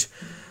huge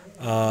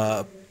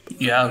made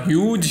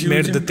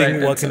the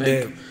thing work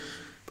in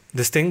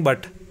this thing.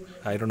 But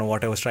I don't know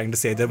what I was trying to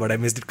say there, but I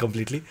missed it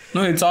completely.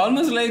 No, it's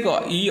almost like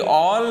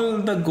all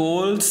the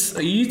goals,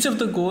 each of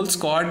the goals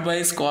scored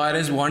by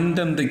Suarez won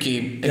them the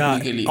game.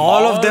 Technically,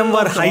 all of them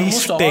were high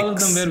stakes. All of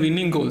them were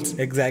winning goals.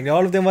 Exactly,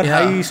 all of them were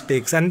high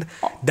stakes, and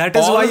that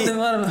is why you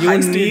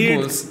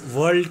need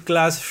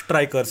world-class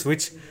strikers,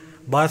 which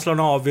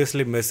Barcelona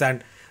obviously miss.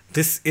 And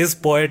this is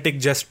poetic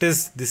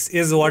justice. This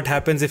is what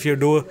happens if you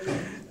do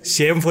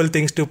shameful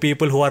things to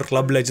people who are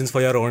club legends for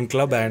your own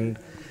club. And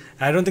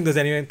I don't think there's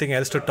anything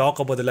else to talk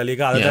about the La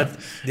Liga other than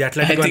the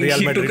Atletico and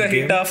Real Madrid game. I think he took a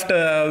hit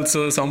after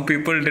also. Some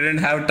people didn't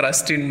have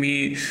trust in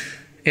me.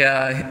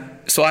 Yeah,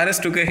 Suarez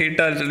took a hit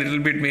a little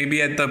bit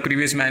maybe at the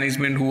previous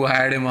management who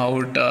had him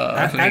out.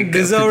 And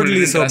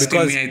deservedly so,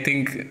 because me, I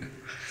think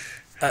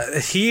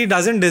he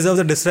doesn't deserve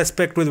the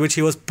disrespect with which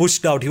he was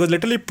pushed out. He was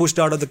literally pushed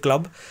out of the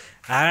club.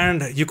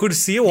 And you could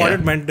see what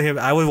it meant to him.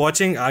 I was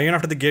watching, even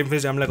after the game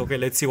finished, I'm like, okay,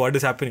 let's see what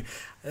is happening.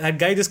 That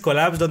guy just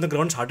collapsed on the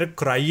ground, started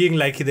crying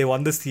like they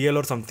won the CL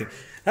or something.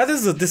 That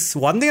is this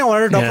one thing I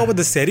wanted to talk about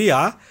the Serie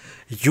A.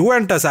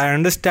 Juventus, I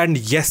understand,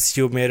 yes,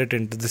 you made it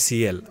into the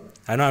CL.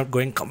 I know I'm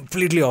going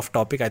completely off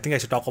topic. I think I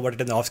should talk about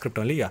it in the off script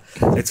only. Yeah,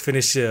 let's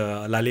finish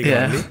La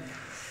Liga only.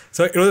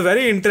 So it was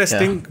very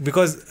interesting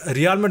because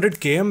Real Madrid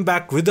came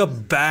back with a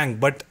bang,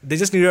 but they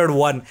just needed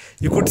one.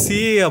 You could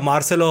see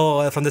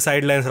Marcelo from the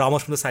sidelines,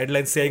 Ramos from the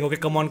sidelines saying, okay,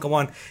 come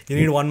on, you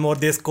need one more.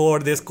 They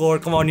scored,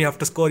 come on, you have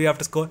to score.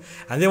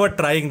 And they were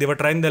trying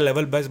their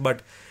level best,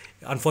 but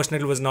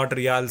unfortunately it was not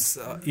Real's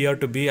year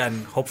to be,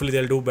 and hopefully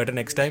they'll do better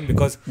next time,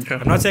 because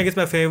I'm not saying it's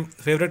my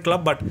favorite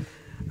club, but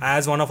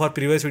as one of our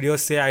previous videos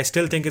say, I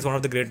still think it's one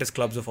of the greatest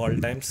clubs of all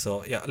time.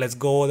 So yeah, let's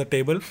go over the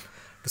table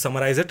to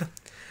summarize it.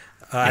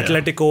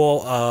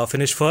 Atletico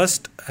finished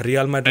first,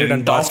 Real Madrid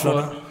and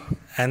Barcelona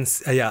and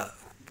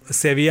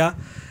Sevilla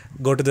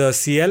go to the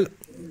CL,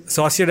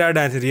 Sociedad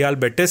and Real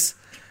Betis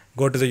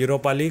go to the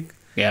Europa League.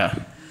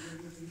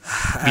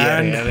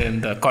 Villarreal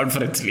in the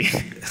Conference League.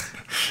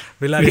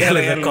 Villarreal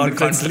in the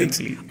Conference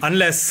League.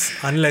 Unless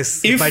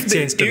it might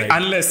change tonight.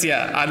 Unless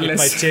it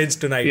might change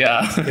tonight.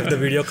 If the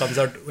video comes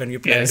out when you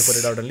plan to put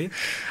it out only.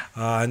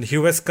 And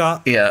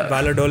Huesca,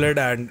 Valladolid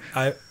and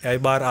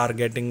Eibar are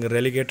getting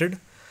relegated.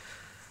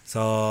 So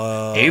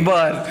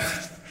Eibar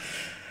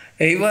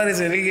Eibar is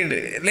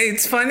relegated. Like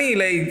it's funny.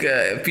 Like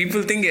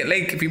people think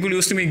like people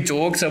used to make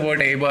jokes about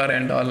Eibar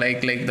and all.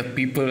 Like the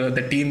people,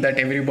 the team that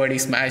everybody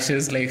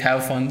smashes, like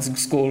have fun,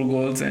 score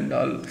goals and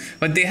all.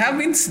 But they have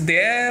been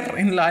there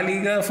in La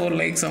Liga for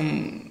like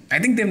some. I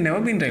think they've never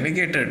been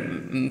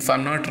relegated, if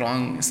I'm not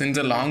wrong, since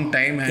a long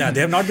time. And yeah, they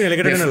have not been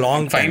relegated in a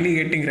long time. Finally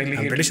getting relegated.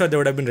 I'm pretty sure they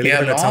would have been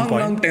relegated at some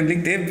point. Long time.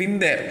 Like they've been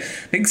there.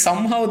 Like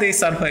somehow they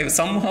survive.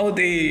 Somehow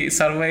they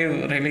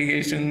survive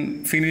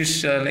relegation.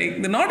 Finish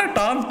like they're not a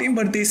top team,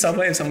 but they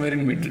survive somewhere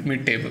in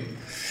mid table.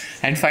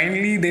 And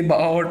finally they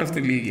bow out of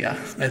the league. Yeah.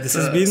 This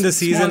has been the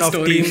season of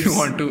teams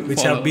which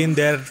follow. have been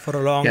there for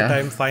a long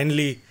time.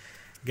 Finally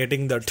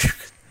getting that.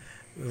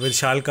 With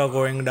Schalke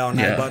going down,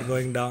 Eibar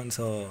going down.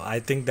 So I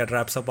think that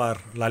wraps up our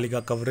La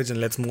Liga coverage, and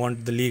let's move on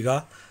to the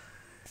Liga.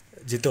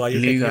 Jitu, are you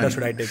taking it or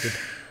should I take it?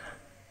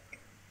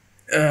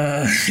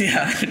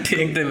 Yeah,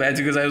 take the match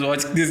because I was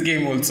watching this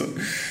game also.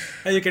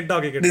 You can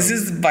talk. This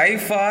is by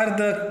far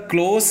the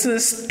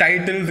closest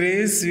title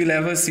race you'll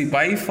ever see.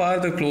 By far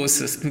the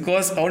closest,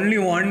 because only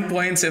 1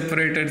 point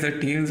separated the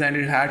teams and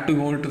it had to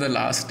go to the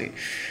last day.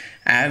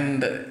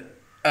 And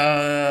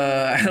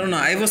I don't know.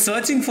 I was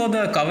searching for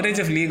the coverage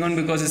of Ligue 1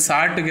 because it's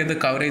hard to get the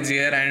coverage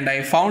here, and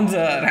I found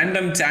the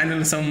random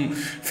channel, some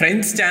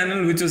French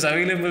channel which was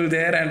available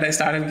there, and I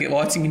started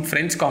watching in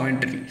French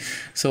commentary.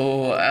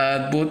 So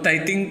both, I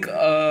think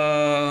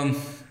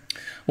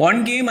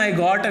one game I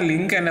got a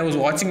link and I was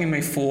watching in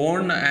my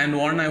phone, and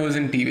one I was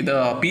in TV.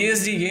 The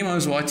PSG game I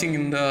was watching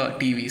in the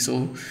TV.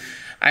 So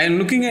I'm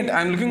looking at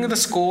the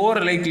score,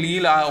 like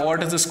Lille,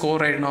 what is the score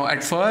right now?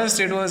 At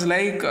first it was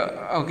like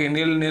okay,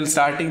 0-0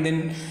 starting,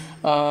 then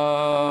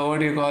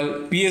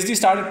PSG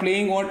started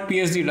playing what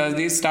PSG does.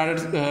 They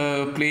started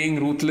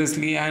playing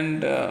ruthlessly,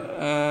 and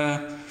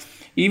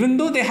even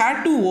though they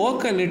had to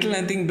work a little,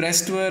 I think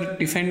Brest were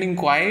defending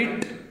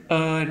quite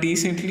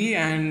decently,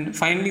 and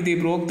finally they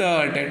broke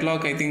the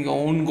deadlock. I think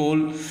own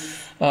goal.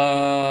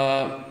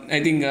 I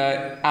think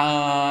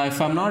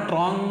if I'm not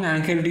wrong,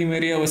 Angel Di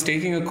Maria was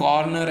taking a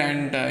corner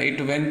and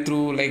it went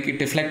through, like it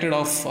deflected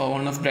off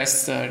one of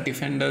Brest's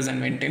defenders and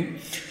went in,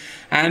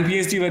 and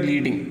PSG were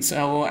leading.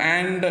 So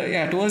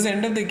towards the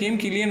end of the game,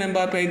 Kylian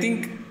Mbappe, I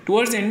think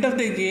towards the end of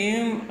the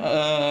game,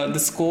 the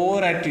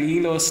score at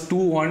Lille was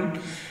 2-1.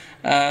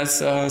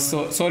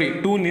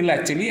 2-0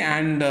 actually,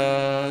 and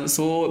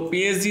so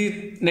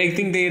PSG, I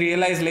think they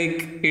realized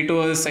like it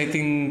was, I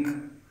think,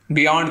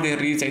 beyond their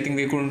reach. I think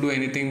they couldn't do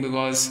anything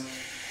because,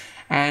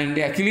 and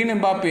Kylian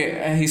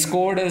Mbappe, he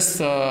scored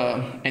his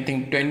I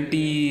think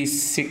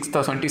 26th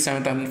or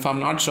 27th, if I'm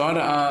not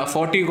sure,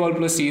 40 goal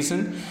plus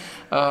season.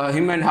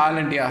 Him and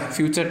Haaland,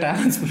 future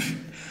talents.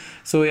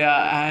 So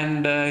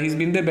and he's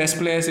been the best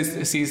player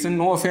this season.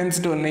 No offense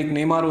to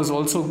Neymar was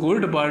also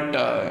good, but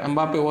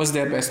Mbappe was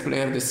their best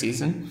player this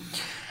season.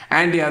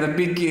 And the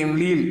big game,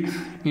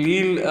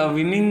 Lille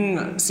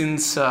winning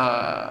since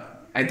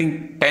I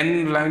think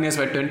 10-11 years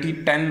by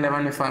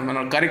 2010-11, if I'm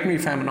not, correct me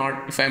if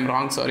I'm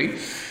wrong, sorry.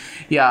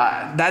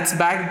 That's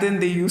back then.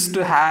 They used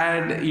to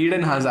had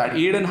Eden Hazard.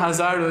 Eden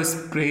Hazard was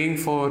playing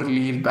for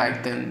Lille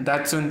back then.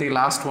 That's when they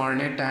last won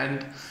it,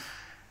 and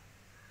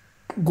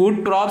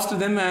good props to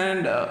them.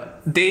 And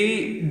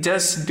they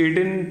just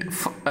didn't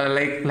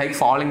like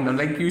falling down.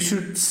 Like, you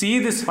should see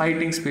this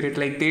fighting spirit.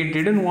 Like, they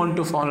didn't want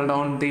to fall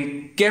down.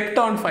 They kept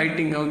on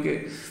fighting.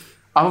 Okay,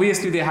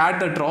 obviously they had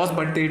the draws,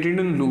 but they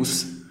didn't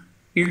lose.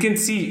 You can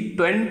see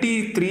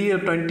 23 or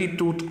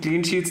 22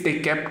 clean sheets they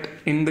kept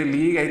in the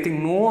league. I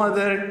think no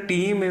other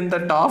team in the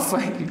top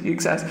 5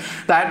 leagues has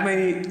that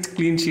many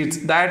clean sheets,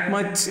 that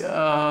much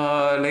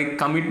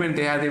commitment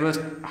they had. They were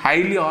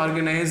highly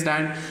organized,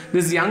 and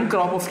this young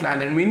crop of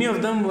talent, many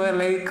of them were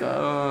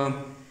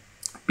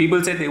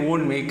people said they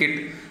won't make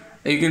it.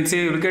 You can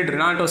say, look at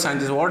Renato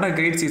Sanchez, what a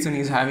great season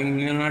he's having.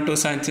 Renato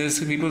Sanchez,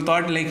 people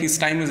thought like his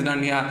time is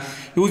done. He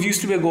used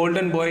to be a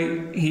golden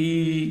boy.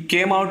 He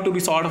came out to be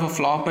sort of a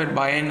flop at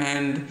Bayern,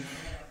 and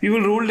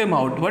people ruled him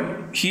out.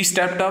 But he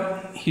stepped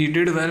up, he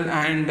did well,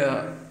 and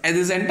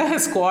this entire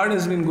squad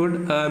has been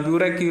good.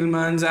 Burak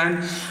Yilmaz,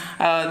 and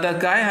the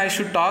guy I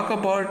should talk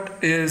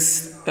about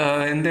is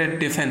in their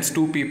defense,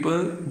 2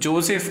 people,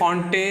 Jose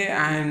Fonte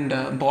and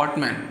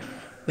Botman.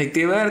 Like,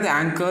 they were the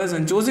anchors,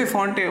 and Jose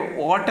Fonte,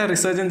 what a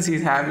resurgence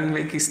he's having.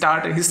 Like, he's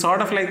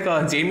sort of like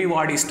a Jamie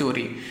Vardy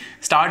story.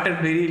 Started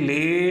very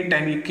late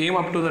and he came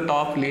up to the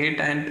top late,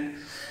 and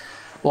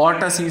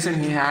what a season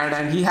he had.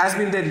 And he has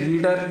been their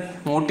leader,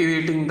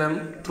 motivating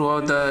them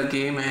throughout the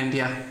game. And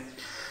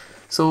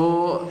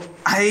so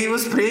I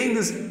was praying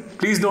this,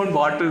 please don't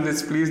bottle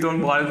this,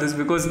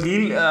 because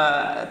Lille,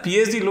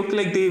 PSG look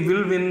like they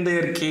will win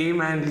their game,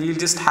 and Lille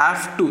just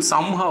have to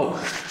somehow.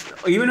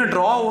 Even a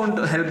draw won't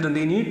help them.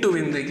 They need to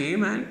win the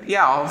game. And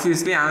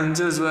obviously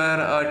Angers were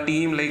a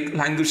team like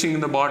languishing in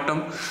the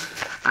bottom.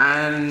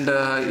 And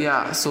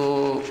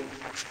so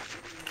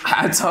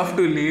hats off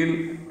to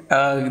Lille.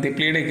 They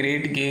played a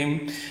great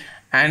game.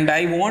 And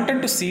I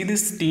wanted to see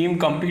this team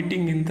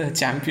competing in the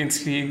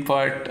Champions League,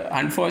 but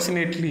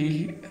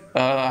unfortunately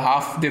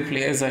half the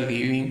players are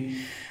leaving.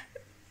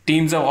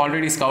 teams have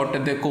already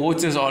scouted. The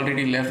coach has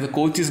already left. The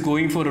coach is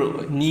going for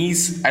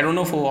Nice. I don't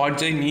know for what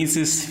joy. Nice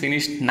is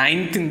finished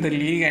 9th in the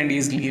league and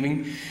he's leaving.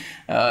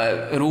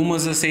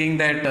 Rumors are saying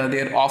that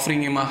they're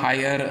offering him a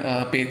higher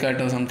pay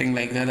cut or something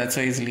like that. That's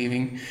why he's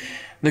leaving.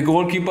 The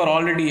goalkeeper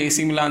already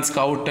AC Milan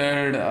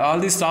scouted. All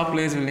these top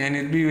players will, and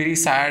it'll be very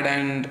sad.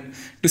 And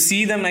to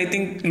see them, I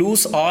think,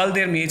 lose all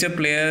their major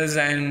players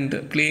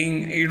and playing,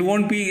 it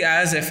won't be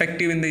as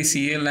effective in the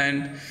CL.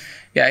 And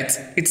yeah,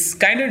 it's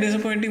kind of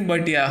disappointing,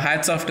 but yeah,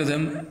 hats off to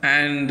them.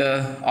 And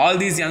all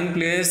these young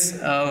players,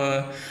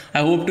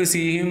 I hope to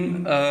see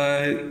him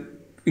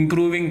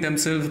improving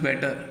themselves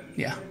better.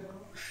 Yeah.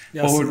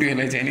 Yes. Over to you,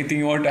 Elijah. Anything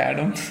you want to add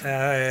on?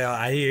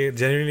 I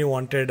genuinely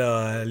wanted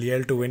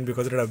Lille to win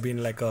because it would have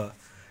been like a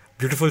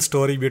beautiful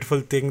story, beautiful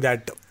thing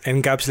that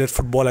encapsulates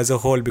football as a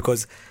whole,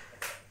 because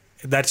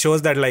that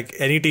shows that like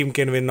any team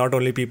can win, not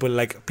only people.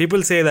 Like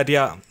people say that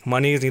yeah,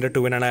 money is needed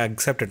to win, and I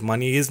accept it.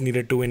 Money is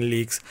needed to win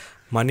leagues.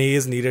 Money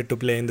is needed to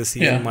play in the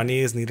CL. Yeah. Money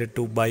is needed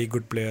to buy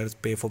good players,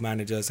 pay for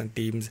managers and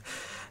teams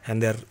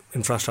and their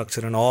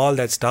infrastructure and all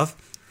that stuff.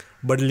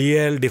 But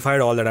Lille defied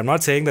all that. I'm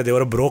not saying that they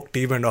were a broke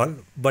team and all,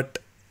 but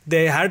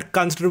they had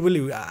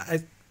considerably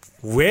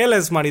way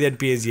less money than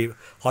PSG.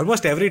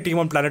 Almost every team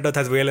on planet Earth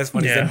has way less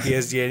money than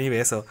PSG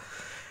anyway. So,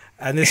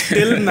 and they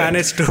still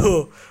managed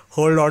to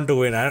hold on to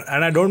win.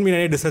 And I don't mean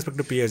any disrespect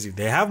to PSG.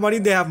 They have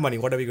money.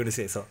 What are we going to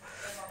say? So,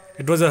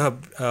 it was a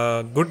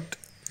good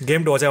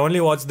game to watch. I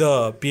only watched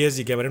the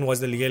PSG game. I didn't watch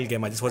the Lille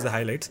game. I just watched the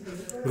highlights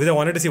because I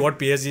wanted to see what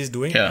PSG is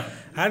doing. Yeah.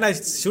 And I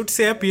should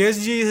say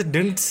PSG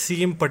didn't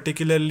seem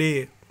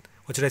particularly,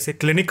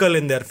 clinical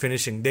in their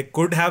finishing. They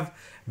could have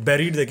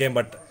buried the game,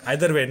 but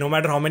either way, no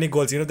matter how many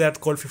goals, they had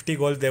scored 50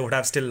 goals, they would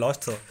have still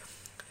lost. So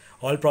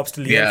all props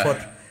to Lille for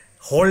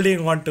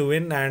holding on to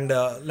win. And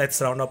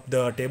let's round up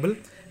the table.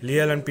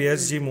 Lille and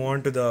PSG move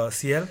on to the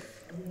CL.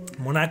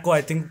 Monaco,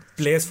 I think,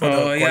 plays for the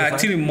qualifier.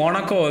 Actually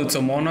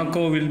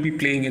Monaco will be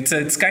playing. It's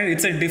a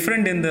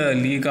different in the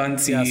league on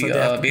C.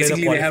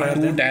 Basically they have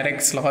two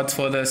direct slots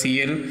for the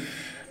CL.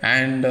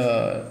 And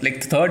the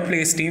third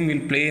place team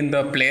will play in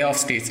the playoff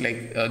stage,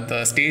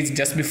 the stage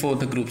just before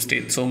the group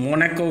stage. So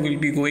Monaco will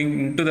be going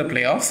into the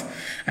playoffs,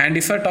 and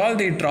if at all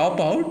they drop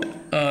out,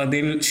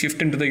 they'll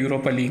shift into the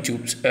Europa League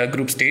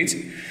group stage.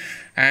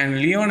 And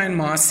Lyon and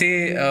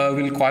Marseille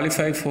will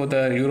qualify for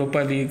the Europa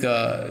League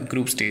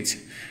group stage.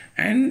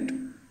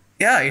 And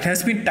yeah, it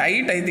has been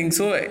tight, I think.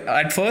 So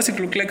at first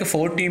it looked like a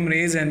 4-team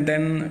race, and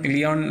then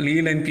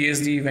Lille and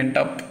PSG went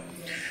up.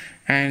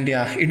 And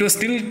yeah, it was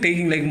still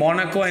taking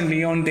Monaco and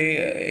Lyon,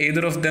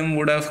 either of them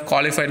would have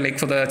qualified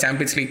for the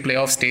Champions League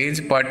playoff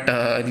stage, but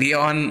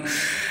Lyon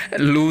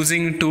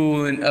losing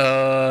to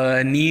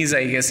Nice,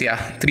 I guess,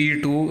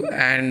 3-2,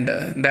 and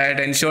that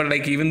ensured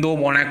even though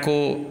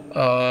Monaco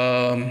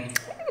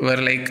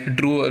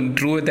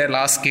drew their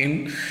last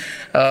game,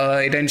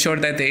 it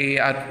ensured that they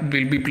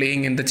will be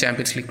playing in the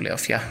Champions League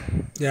playoff.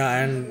 Yeah,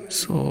 and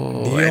so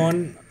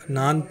Lyon,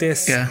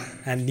 Nantes,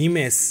 and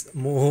Nimes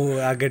who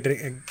are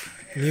getting.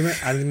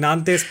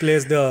 Nantes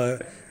plays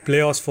the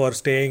playoffs for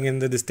staying in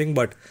this thing,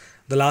 but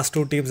the last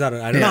two teams are,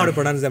 I don't know how to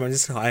pronounce them.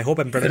 I hope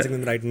I'm pronouncing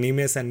them right.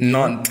 Nimes and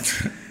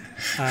Nantes.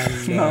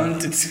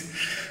 And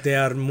they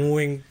are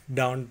moving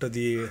down to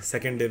the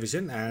second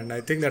division, and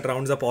I think that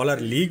rounds up all our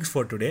leagues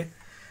for today.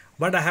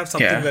 But I have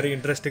something very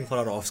interesting for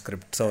our off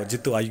script. So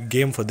Jitu, are you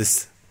game for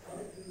this?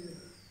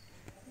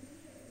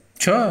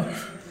 Sure.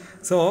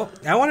 So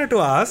I wanted to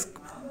ask,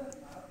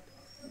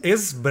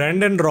 is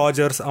Brendan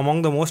Rodgers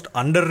among the most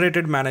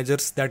underrated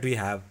managers that we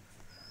have?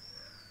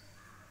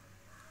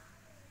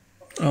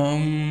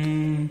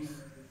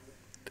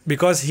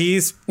 Because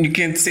you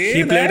can say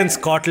he played in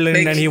Scotland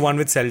and he won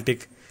with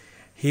Celtic.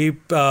 He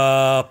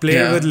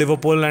played with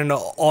Liverpool and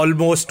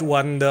almost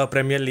won the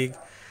Premier League.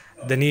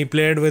 Then he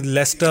played with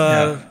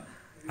Leicester.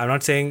 I'm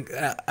not saying,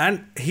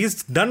 and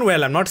he's done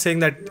well. I'm not saying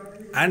that,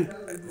 and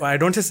I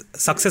don't say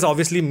success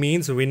obviously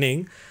means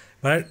winning,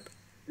 but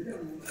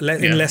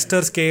in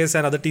Leicester's case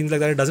and other teams like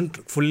that, it doesn't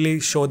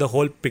fully show the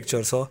whole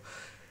picture. So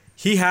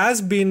he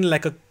has been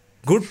a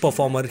good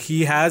performer.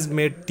 He has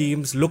made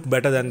teams look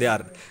better than they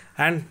are.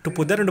 And to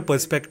put that into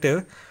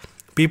perspective,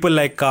 people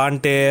like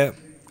Kante,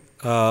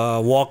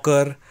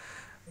 Walker,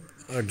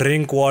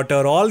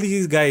 Drinkwater, all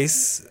these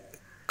guys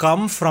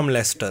come from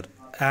Leicester,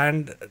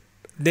 and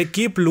they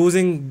keep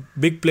losing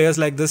big players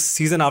like this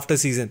season after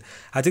season.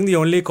 I think the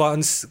only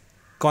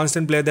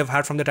constant player they've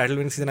had from the title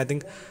winning season, I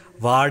think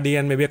Vardy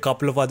and maybe a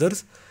couple of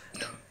others.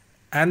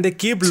 And they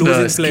keep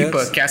losing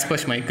players. Kasper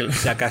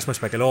Schmeichel. Yeah, Kasper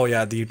Schmeichel. Oh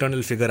yeah, the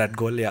eternal figure at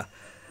goal. Yeah.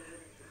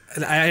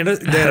 I know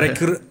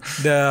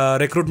the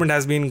recruitment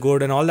has been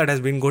good and all that has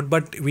been good,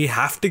 but we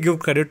have to give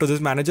credit to this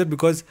manager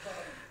because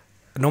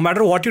no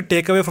matter what you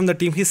take away from the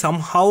team, he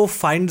somehow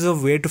finds a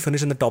way to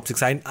finish in the top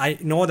 6. I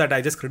know that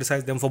I just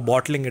criticized them for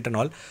bottling it and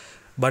all,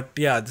 but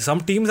yeah, some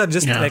teams are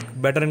just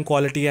better in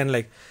quality,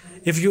 and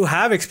if you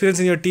have experience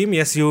in your team,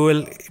 yes, you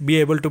will be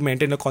able to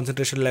maintain the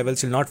concentration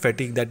levels. You'll not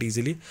fatigue that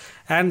easily.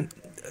 And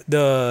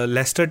the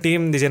Leicester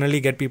team, they generally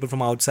get people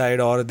from outside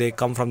or they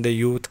come from the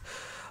youth.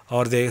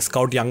 or they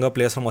scout younger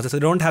players from outside. So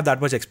they don't have that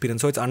much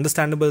experience. So it's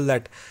understandable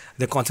that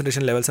the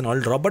concentration levels and all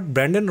drop. But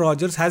Brendan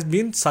Rodgers has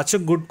been such a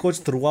good coach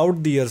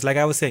throughout the years. Like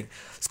I was saying,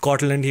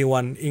 Scotland he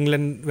won.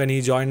 England, when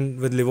he joined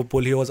with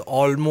Liverpool, he was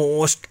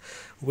almost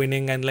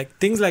winning, and like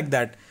things like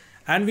that.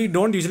 And we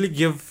don't usually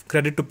give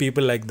credit to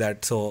people like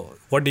that. So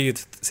what do you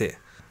say?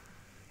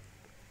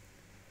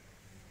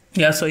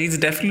 Yeah, so he's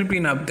definitely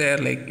been up there.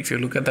 Like, if you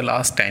look at the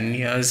last 10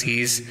 years,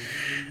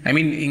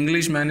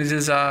 English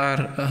managers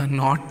are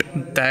not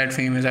that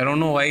famous. I don't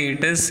know why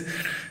it is.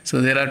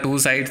 So, there are two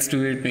sides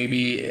to it.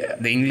 Maybe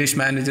the English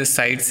managers'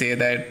 side say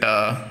that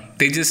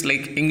they just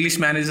like English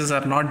managers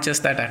are not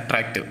just that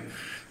attractive.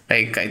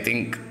 Like, I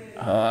think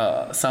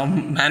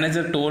some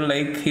manager told,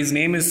 like, his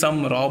name is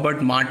some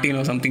Robert Martin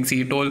or something. So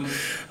he told,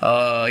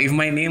 if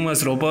my name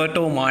was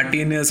Roberto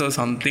Martinez or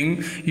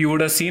something, you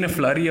would have seen a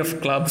flurry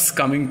of clubs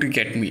coming to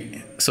get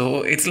me.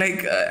 So it's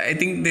like, I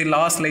think they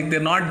lost, like, they're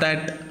not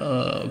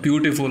that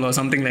beautiful or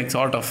something like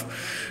sort of.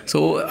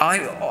 So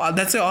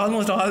that's why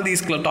almost all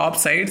these top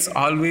sides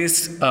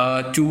always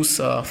choose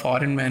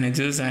foreign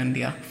managers, and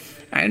yeah.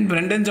 And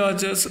Brendan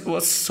Rodgers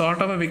was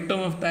sort of a victim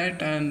of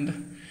that,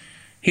 and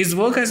his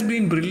work has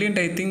been brilliant.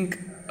 I think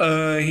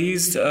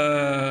he's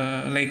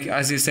like,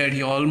 as you said,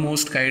 he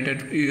almost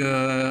guided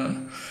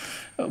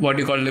what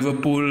you call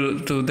Liverpool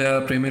to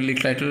the Premier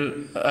League title.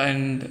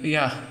 And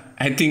yeah,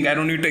 I think I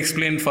don't need to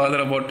explain further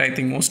about. I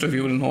think most of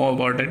you will know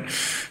about it.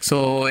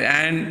 So,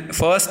 and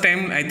first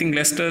time, I think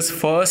Leicester's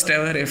first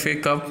ever FA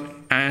Cup,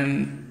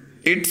 and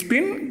it's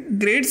been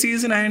great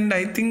season. And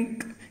I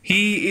think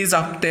he is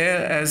up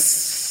there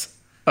as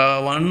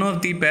one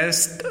of the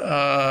best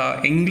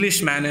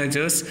English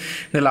managers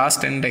in the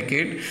last 10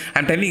 decades.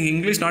 I'm telling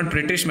English, not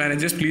British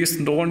managers. Please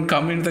don't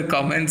come into the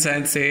comments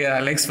and say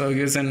Alex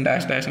Ferguson ...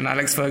 And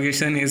Alex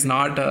Ferguson is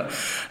not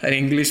an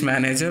English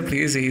manager.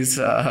 Please, he's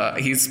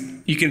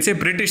you can say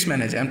British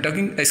manager. I'm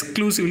talking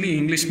exclusively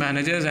English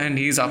managers, and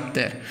he's up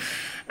there.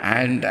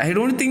 And I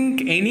don't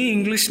think any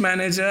English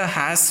manager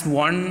has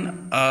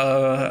won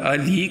a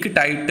league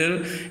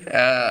title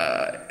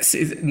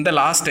in the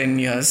last 10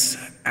 years.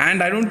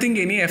 And I don't think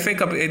any FA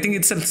Cup, I think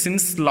it's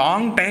since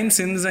long time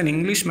since an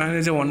English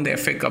manager won the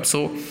FA Cup.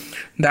 So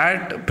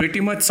that pretty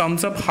much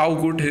sums up how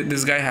good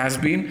this guy has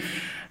been.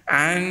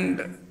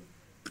 And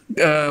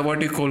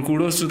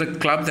kudos to the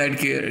club that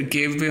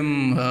gave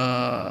him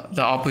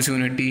the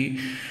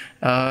opportunity.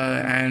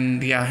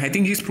 And yeah, I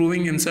think he's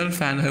proving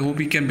himself, and I hope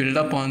he can build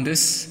up on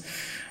this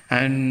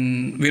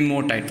and win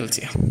more titles.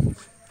 Yeah.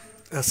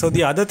 So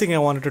the other thing I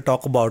wanted to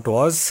talk about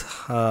was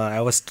I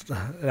was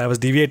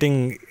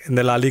deviating in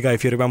the La Liga,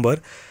 if you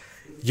remember.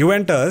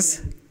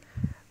 Juventus,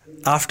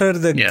 after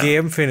the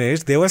game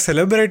finished, they were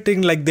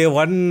celebrating like they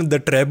won the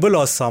treble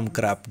or some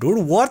crap.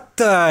 Dude, what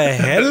the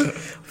hell?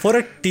 For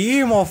a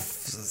team of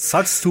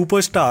such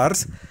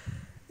superstars,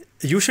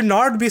 you should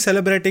not be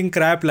celebrating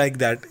crap like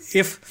that.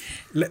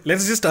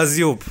 Let's just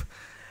assume,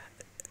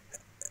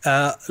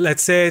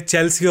 let's say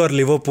Chelsea or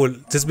Liverpool,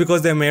 just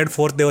because they made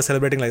fourth, they were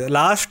celebrating like that.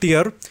 Last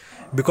year,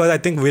 because I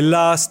think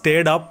Villa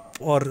stayed up,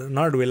 or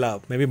not Villa,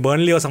 maybe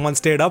Burnley or someone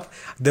stayed up,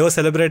 they were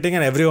celebrating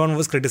and everyone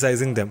was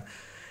criticizing them.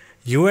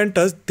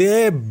 Juventus,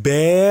 they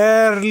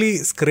barely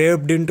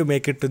scraped in to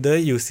make it to the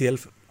UCL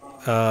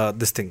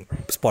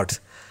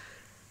spots.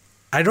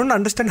 I don't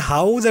understand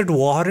how that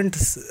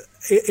warrants.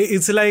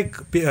 It's like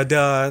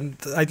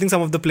I think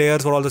some of the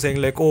players were also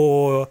saying like,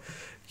 oh,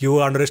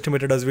 you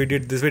underestimated us, we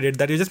did this, we did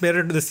that. You just made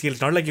it to the seal.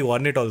 It's not like you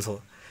won it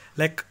also.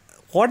 Like,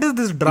 what is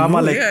this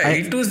drama?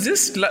 It was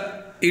just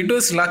it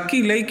was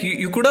lucky. Like,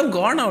 you could have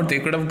gone out. They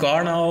could have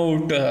gone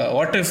out.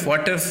 What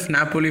if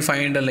Napoli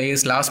find a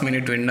last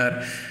minute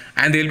winner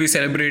and they'll be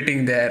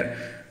celebrating there?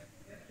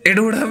 It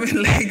would have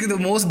been like the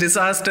most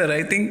disaster.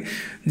 I think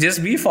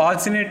just be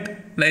fortunate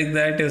like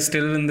that you're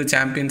still in the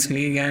Champions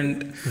League,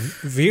 and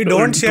we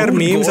don't share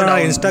memes on our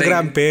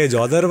Instagram page.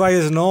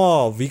 Otherwise,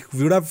 no, we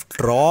would have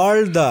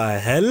trolled the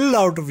hell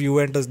out of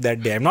Juventus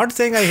that day. I'm not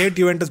saying I hate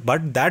Juventus,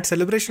 but that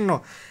celebration,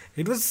 no,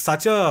 it was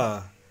such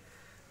a,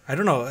 I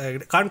don't know, I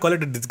can't call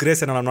it a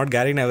disgrace, and I'm not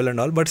Gary Neville and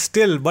all, but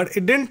still, but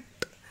it didn't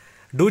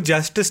do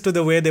justice to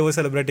the way they were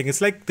celebrating.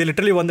 It's like they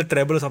literally won the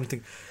treble or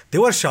something. They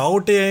were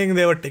shouting,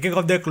 they were taking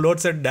off their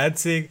clothes and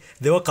dancing,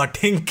 they were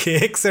cutting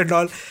cakes and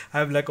all.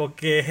 I'm like,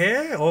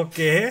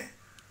 okay.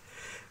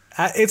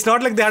 It's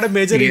not like they had a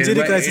major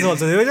injury crisis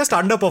also. They were just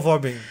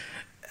underperforming.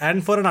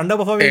 And for an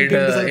underperforming team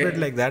to celebrate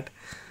like that.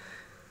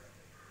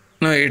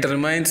 No, it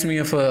reminds me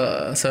of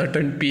a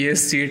certain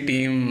PSG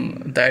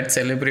team that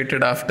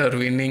celebrated after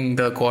winning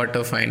the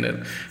quarter final.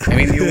 I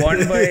mean, you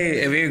won by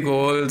away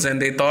goals and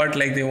they thought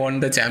like they won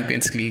the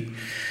Champions League.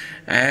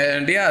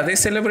 And yeah, they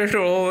celebrated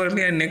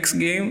overly, and next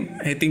game,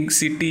 I think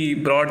City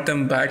brought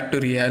them back to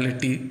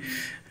reality.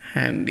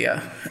 And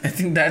yeah, I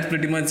think that's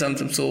pretty much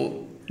something.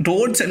 So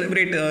don't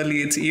celebrate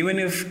early. It's even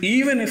if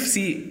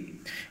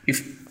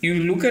you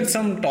look at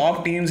some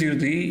top teams, you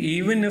see,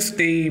 even if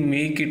they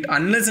make it,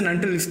 unless and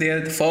until if they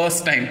are the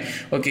first time,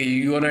 okay,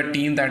 you are a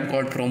team that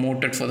got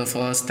promoted for the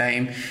first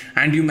time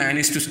and you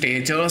manage to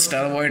stay, just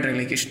avoid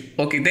relegation.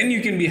 Okay, then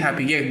you can be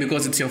happy, yeah,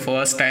 because it's your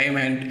first time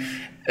and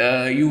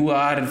you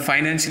are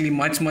financially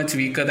much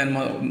weaker than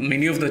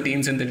many of the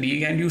teams in the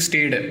league and you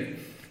stayed.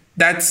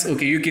 That's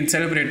okay, you can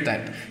celebrate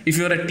that. If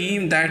you're a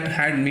team that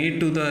had made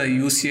to the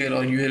UCL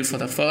or UL for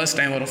the first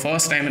time or a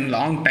first time in a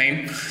long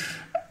time,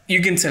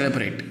 you can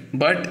celebrate.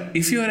 But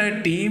if you are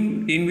a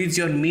team in which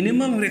your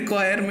minimum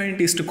requirement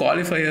is to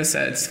qualify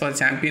yourselves for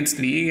Champions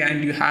League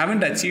and you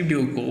haven't achieved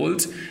your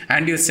goals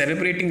and you're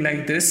celebrating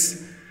like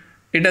this,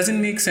 it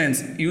doesn't make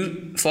sense.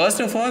 You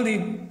first of all,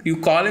 you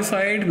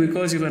qualified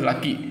because you were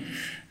lucky.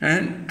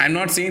 And I'm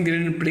not saying they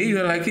didn't play, you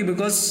were lucky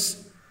because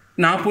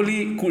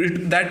Napoli,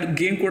 that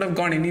game could have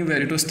gone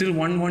anywhere. It was still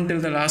 1-1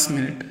 till the last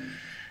minute.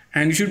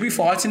 And you should be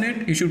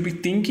fortunate, you should be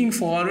thinking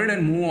forward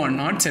and move on,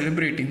 not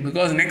celebrating.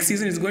 Because next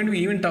season is going to be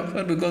even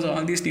tougher because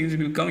all these teams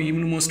will become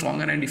even more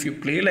stronger. And if you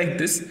play like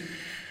this,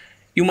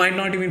 you might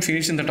not even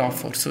finish in the top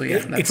 4. So yeah,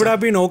 it would have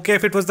been okay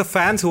if it was the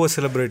fans who were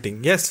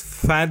celebrating. Yes,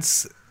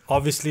 fans,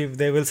 obviously,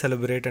 they will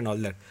celebrate and all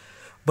that.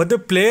 But the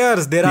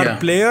players, there are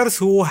players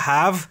who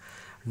have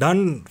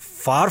done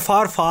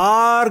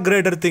far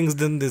greater things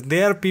than this.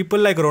 There are people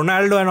like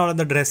Ronaldo and all in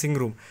the dressing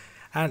room.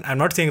 And I'm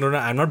not saying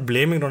I'm not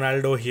blaming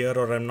Ronaldo here,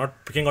 or I'm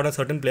not picking out a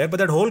certain player, but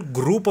that whole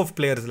group of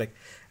players, like,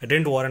 I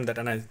didn't warrant that,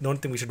 and I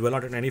don't think we should dwell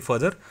on it any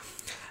further.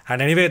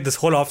 And anyway, this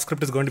whole off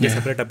script is going to be a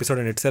separate episode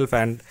in itself,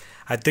 and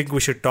I think we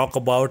should talk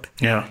about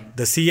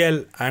the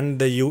CL and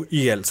the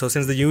UEL. So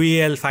since the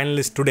UEL final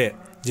is today,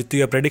 Jittu,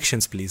 your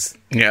predictions, please.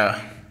 Yeah.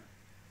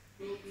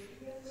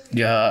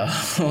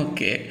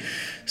 Okay.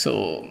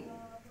 So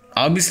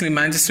obviously,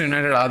 Manchester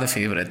United are the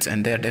favourites,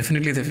 and they are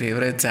definitely the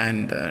favourites,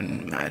 and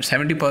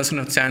 70%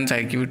 of chance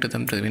I give it to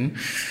them to win.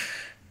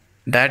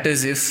 That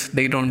is if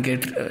they don't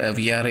get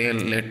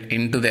VRL let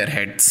into their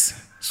heads.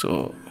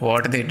 So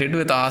what they did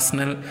with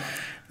Arsenal,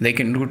 they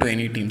can do to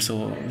any team.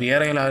 So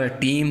VRL are a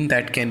team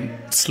that can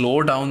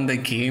slow down the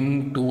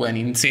game to an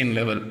insane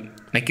level.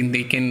 Like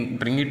they can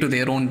bring it to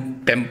their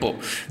own tempo.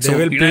 They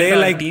will play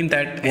like team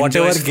that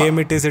whatever game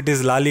it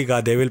is La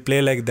Liga. They will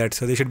play like that.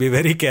 So they should be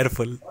very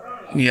careful.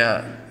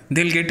 Yeah.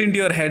 They'll get into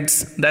your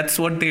heads. That's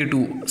what they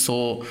do.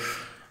 So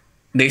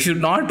they should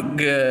not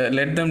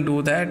let them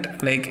do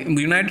that. Like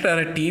United are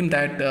a team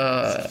that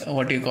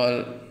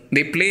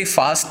they play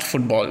fast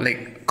football,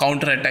 like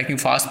counter-attacking,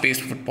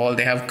 fast-paced football.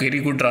 They have very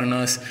good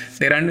runners.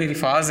 They run very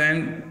fast,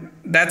 and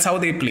that's how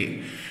they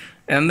play.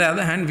 On the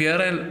other hand,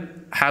 VRL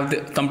have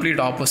the complete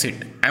opposite.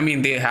 I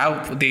mean, they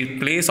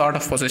play sort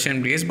of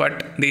possession based,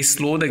 but they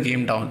slow the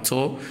game down.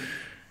 So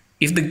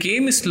if the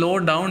game is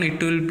slowed down,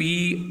 it will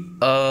be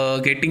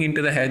getting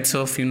into the heads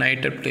of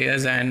United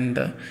players,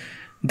 and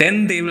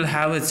then they will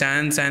have a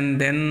chance.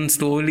 And then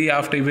slowly,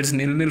 after if it's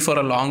 0-0 for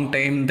a long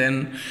time,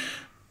 then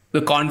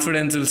the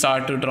confidence will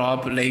start to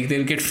drop. Like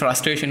they'll get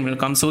frustration will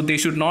come. So they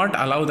should not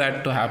allow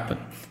that to happen.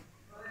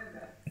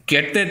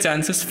 Get their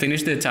chances,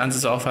 finish their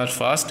chances off as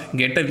fast,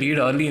 get a lead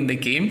early in the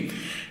game.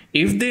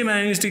 If they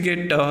manage to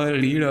get a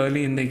lead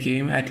early in the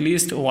game, at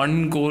least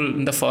one goal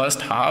in the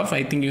first half,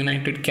 I think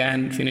United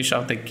can finish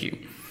off the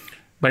game.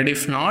 But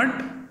if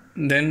not,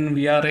 then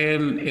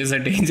VRL is a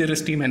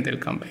dangerous team and they'll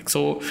come back.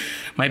 So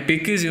my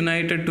pick is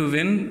United to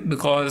win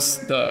because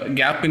the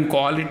gap in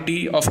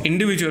quality of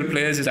individual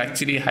players is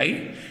actually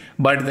high.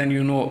 But then,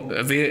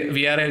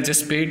 VRL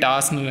just played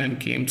Arsenal and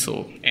came,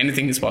 so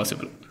anything is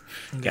possible.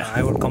 Yeah,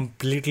 I would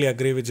completely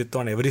agree with Jittu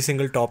on every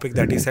single topic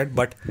that he said,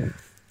 but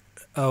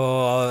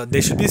they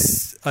should be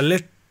a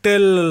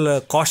little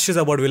cautious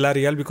about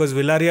Villarreal because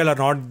Villarreal are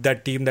not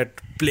that team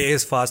that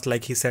plays fast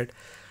like he said,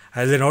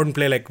 as they don't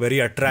play like very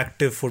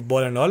attractive football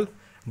and all,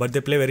 but they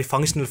play very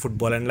functional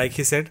football, and like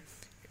he said,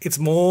 it's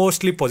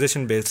mostly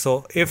possession based.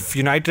 So if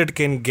United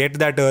can get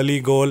that early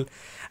goal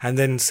and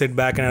then sit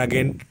back and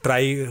again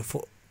try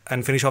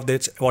and finish off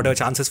whatever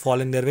chances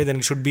fall in their way, then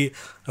it should be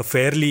a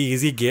fairly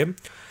easy game.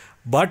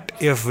 But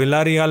if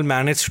Villarreal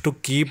manage to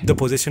keep the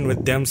position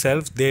with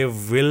themselves, they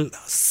will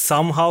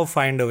somehow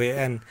find a way,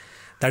 and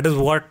that is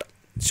what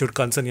should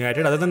concern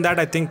United. Other than that,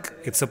 I think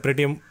it's a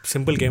pretty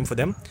simple game for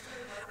them.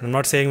 I'm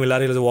not saying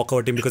Villarreal is a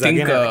walkover team because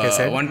again, like I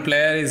said, one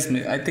player is.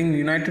 I think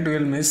United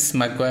will miss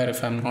Maguire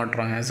if I'm not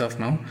wrong as of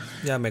now.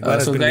 Yeah, Maguire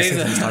has been missing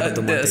since the start of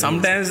the month.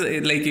 Sometimes,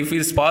 like if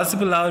it's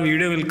possible, our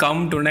video will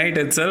come tonight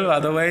itself.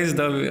 Otherwise,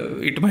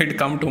 it might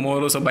come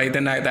tomorrow. So by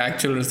then, the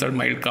actual result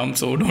might come.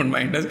 So don't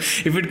mind us.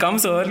 If it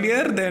comes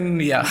earlier,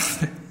 then yeah.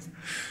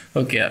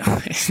 Okay.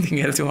 Yeah.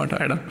 Anything else you want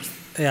to add on?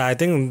 Yeah, I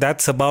think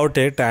that's about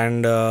it,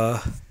 and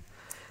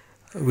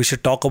we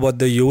should talk about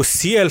the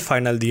UCL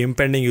final, the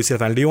impending UCL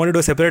final. Do you want to do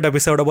a separate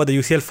episode about the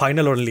UCL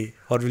final only,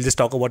 or we'll just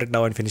talk about it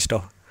now and finish it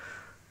off?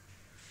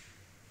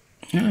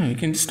 Yeah, you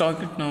can just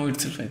talk it now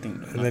itself, I think.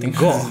 And then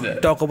go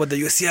talk about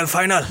the UCL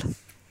final.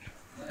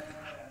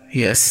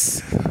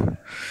 Yes.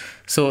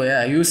 So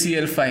yeah,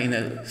 UCL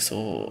final.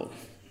 So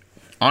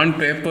on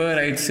paper,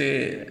 I'd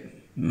say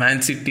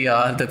Man City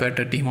are the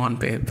better team on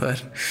paper,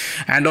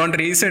 and on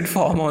recent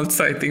form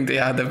also, I think they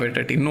are the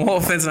better team. No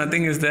offense,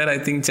 nothing is there. I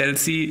think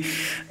Chelsea,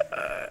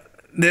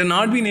 they've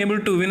not been able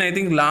to win. I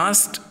think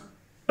last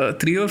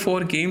 3 or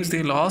 4 games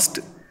they lost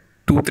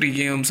 2-3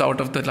 games out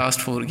of the last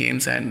 4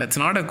 games, and that's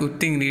not a good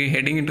thing really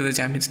heading into the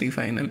Champions League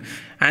final.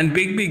 And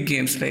big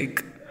games,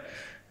 like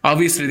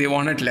obviously they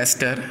won at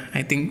Leicester.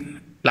 I think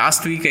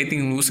last week I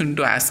think losing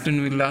to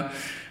Aston Villa,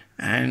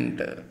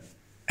 and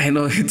I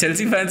know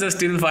Chelsea fans are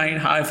still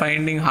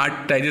finding hard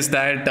to digest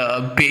that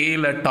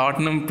Bale, a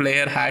Tottenham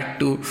player, had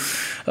to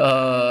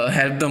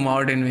help them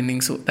out in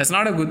winning. So that's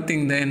not a good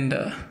thing.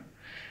 Then,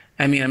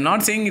 I mean, I'm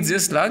not saying it's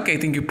just luck. I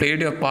think you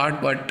played your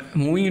part, but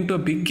moving into a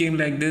big game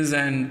like this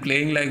and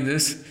playing like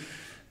this,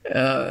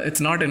 it's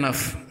not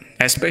enough.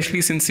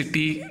 Especially since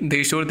City,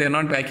 they showed they're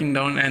not backing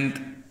down,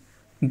 and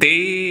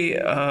they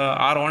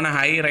are on a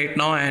high right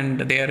now, and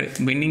they are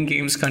winning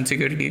games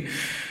consecutively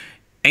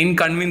in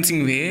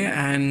convincing way.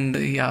 And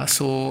yeah,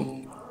 so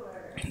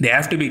they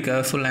have to be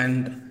careful.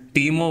 And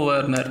Timo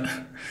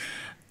Werner,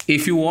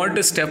 if you want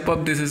to step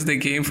up, this is the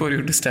game for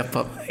you to step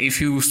up.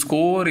 If you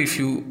score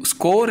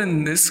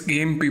in this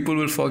game, people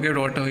will forget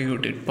whatever you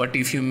did. But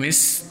if you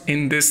miss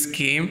in this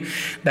game,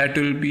 that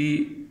will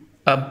be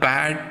a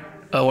bad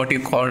what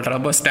you call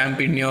rubber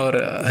stamp in your he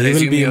resume,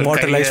 will be your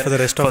immortalized career, for the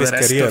rest of his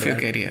career, of your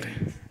career,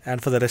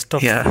 and for the rest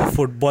of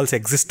football's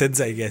existence,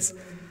 I guess.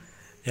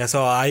 Yeah,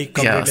 so I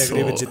completely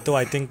agree with Jitto.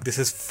 I think this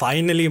is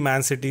finally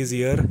Man City's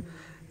year,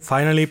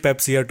 finally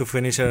Pep's year to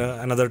finish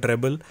another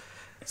treble.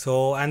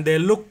 So, and they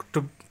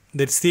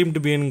seem to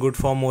be in good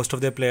form. Most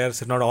of their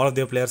players, if not all of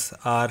their players,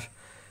 are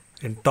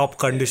in top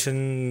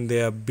condition.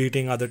 They are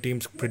beating other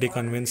teams pretty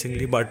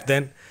convincingly. But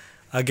then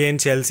again,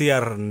 Chelsea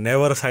are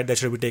never a side that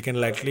should be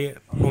taken lightly,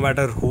 no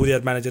matter who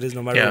their manager is,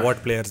 no matter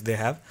what players they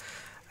have.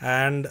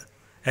 And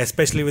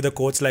especially with a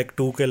coach like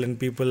Tuchel and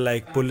people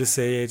like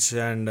Pulisic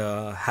and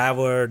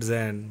Havertz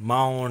and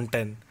Mount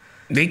and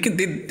they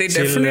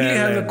definitely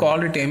have the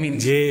quality. I mean,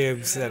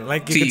 James,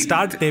 you can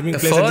start naming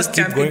players and just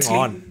keep going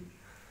on.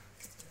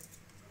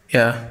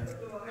 Yeah.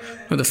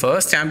 So the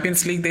first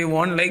Champions League they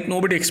won, like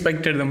nobody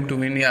expected them to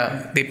win.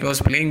 Yeah, they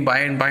was playing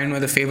Bayern. Bayern were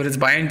the favorites.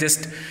 Bayern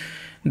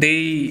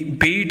they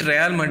beat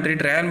Real Madrid.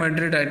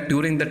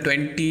 During the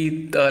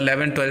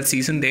 2011-12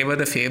 season, they were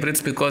the favorites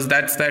because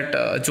that's that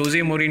Jose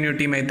Mourinho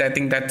team. I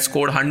think that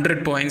scored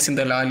 100 points in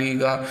the La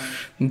Liga.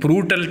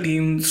 Brutal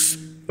teams,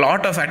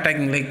 lot of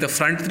attacking. Like the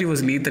front three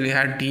was lethal. You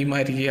had Di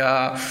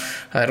Maria,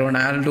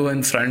 Ronaldo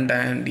in front,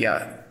 and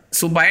yeah.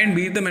 So Bayern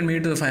beat them and made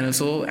it to the final.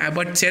 So,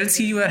 but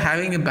Chelsea were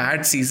having a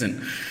bad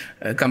season.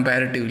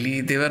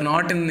 Comparatively, they were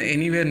not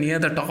anywhere near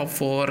the top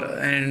 4,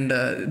 and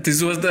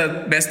this was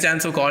the best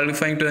chance of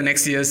qualifying to the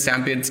next year's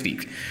Champions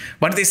League.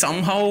 But they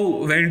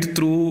somehow went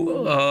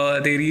through.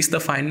 They reached the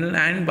final,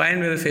 and Bayern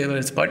were the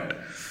favorites.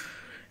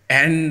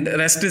 And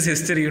rest is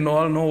history. You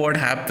all know what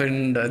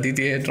happened.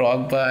 Didier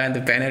Drogba and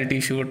the penalty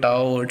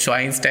shootout,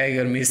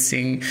 Schweinsteiger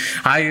missing,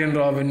 Iron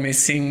Robin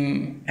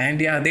missing, and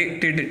yeah, they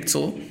did it.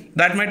 So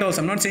that might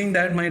also. I'm not saying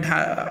that might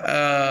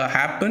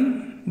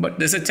happen, but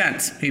there's a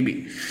chance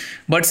maybe.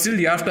 But still,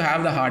 you have to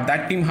have the heart.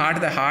 That team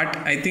had the heart.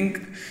 I think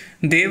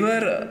they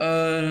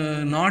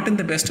were not in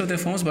the best of their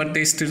forms, but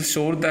they still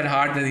showed that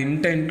heart, the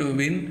intent to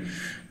win.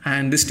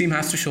 And this team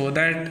has to show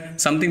that,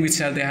 something which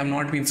they have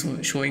not been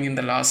showing in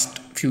the last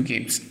few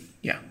games.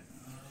 Yeah.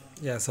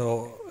 Yeah,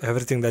 so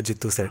everything that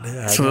Jittu said.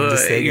 So,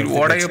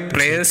 what are your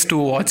players to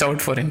watch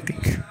out for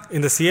anything?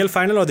 In the CL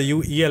final or the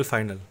EL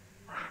final?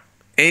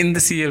 In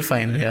the CL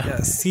final, yeah.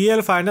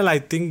 CL final, I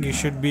think you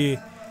should be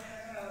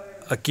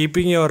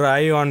keeping your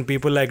eye on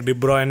people like De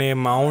Bruyne,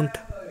 Mount,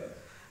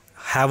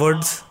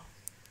 Havertz,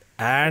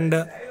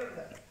 and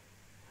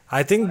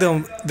I think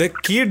the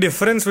key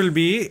difference will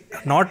be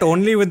not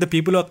only with the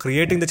people who are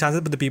creating the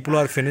chances, but the people who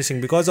are finishing.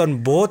 Because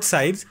on both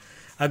sides,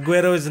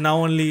 Aguero is now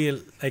only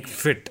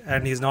fit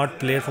and he's not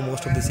played for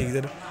most of the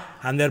season,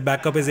 and their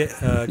backup is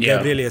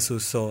Gabriel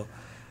Jesus. So,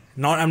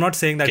 I'm not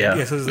saying that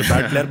Jesus is a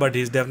bad player, but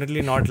he's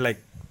definitely not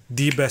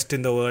the best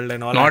in the world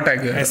and all. Not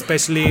Aguero.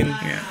 Especially in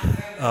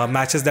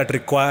matches that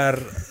require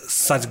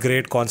such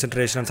great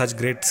concentration and such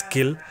great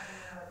skill.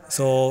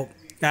 So,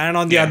 and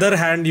on the other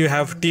hand, you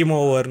have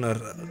Timo Werner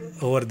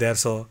over there.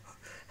 So,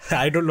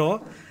 I don't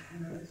know.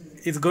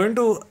 It's going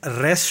to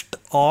rest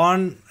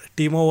on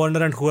Timo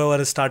Werner and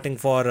whoever is starting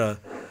for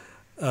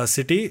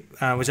City,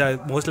 which I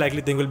most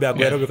likely think will be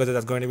Aguero because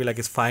that's going to be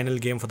his final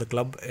game for the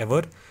club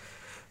ever.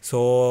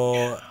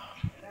 So,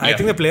 I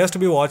think the players to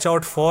be watch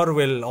out for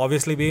will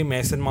obviously be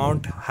Mason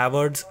Mount,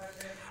 Havertz,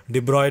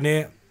 De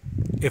Bruyne,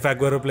 if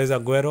Aguero plays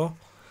Aguero,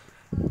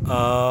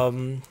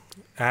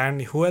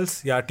 and who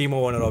else? Yeah,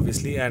 Timo Werner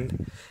obviously.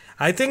 And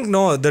I think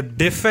the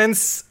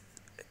defense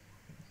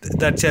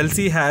that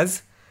Chelsea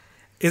has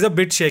is a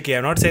bit shaky.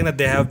 I'm not saying that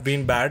they have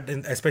been bad,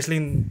 especially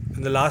in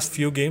the last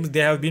few games.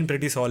 They have been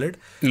pretty solid.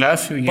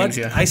 Last few games,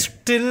 but I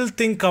still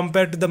think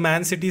compared to the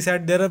Man City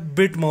side, they're a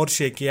bit more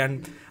shaky.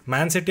 And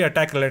Man City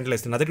attack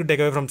relentlessly. Nothing to take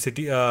away from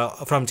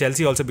from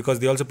Chelsea also, because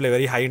they also play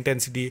very high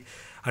intensity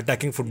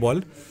attacking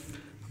football.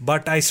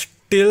 But I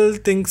still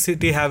think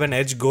City have an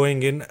edge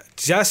going in.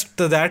 Just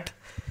that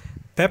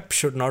Pep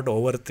should not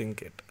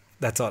overthink it.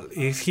 That's all.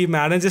 If he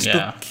manages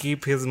to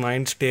keep his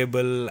mind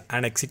stable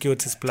and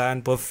executes his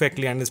plan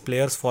perfectly and his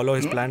players follow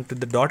his plan to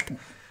the dot,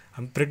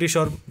 I'm pretty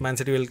sure Man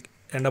City will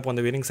end up on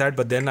the winning side.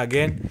 But then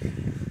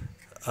again,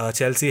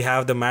 Chelsea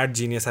have the mad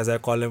genius, as I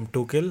call him,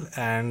 Tuchel.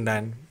 And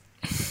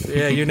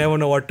yeah, you never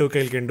know what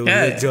Tuchel can do. He's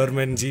a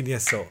German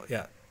genius. So,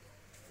 yeah.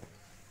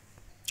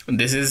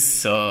 This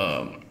is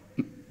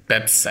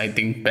Pep's, I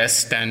think,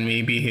 best and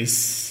maybe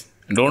his...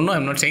 don't know,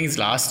 I'm not saying his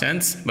last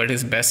chance, but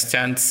his best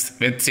chance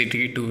with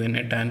City to win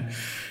it. And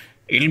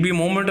it'll be a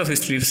moment of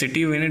history. If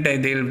City win it,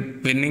 they're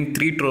winning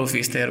 3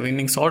 trophies. They're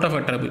winning sort of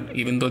a treble,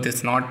 even though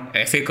it's not,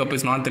 FA Cup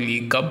is not the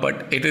League Cup,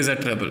 but it is a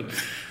treble.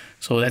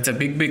 So that's a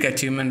big, big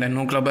achievement, and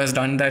no club has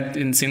done that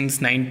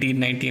since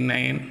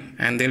 1999,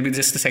 and they'll be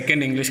just the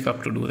second English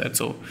Cup to do that.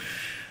 So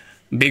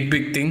big,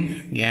 big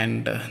thing,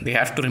 and they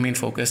have to remain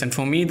focused. And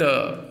for me,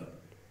 the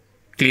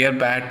clear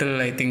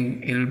battle, I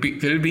think,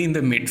 will be in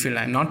the midfield.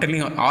 I'm not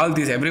telling all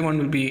these, everyone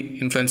will be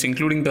influenced,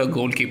 including the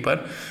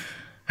goalkeeper.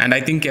 And I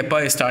think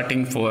Kepa is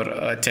starting for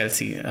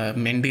Chelsea.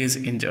 Mendy is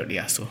injured,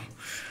 so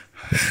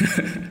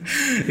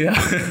yeah.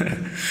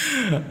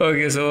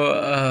 Okay, so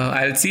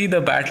I'll see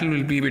the battle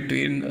will be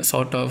between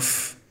sort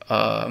of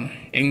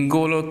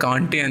N'Golo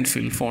Kante and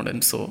Phil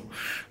Foden. So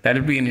that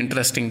will be an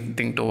interesting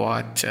thing to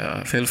watch.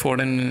 Phil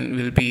Foden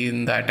will be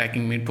in the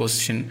attacking mid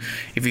position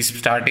if he's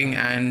starting,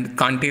 and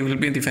Kante will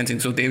be in defending.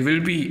 So they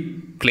will be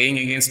playing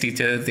against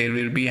each other. There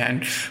will be,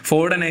 and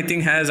Foden, I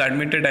think, has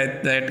admitted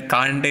that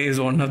Kante is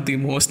one of the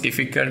most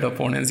difficult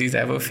opponents he's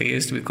ever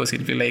faced, because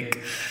he'll be like,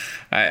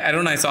 I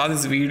don't know, I saw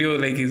this video,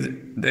 like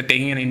they're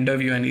taking an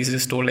interview and he's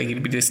just told, like,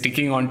 he'll be just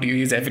sticking onto you.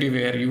 He's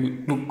everywhere.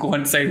 You look,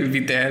 one side will be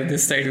there,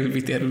 this side will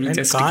be there, will be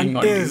just sticking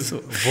onto you.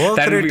 So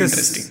that will be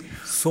interesting.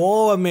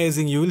 So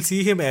amazing. You will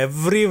see him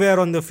everywhere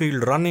on the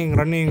field, running,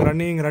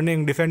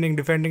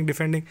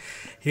 defending.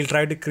 He'll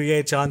try to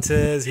create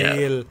chances.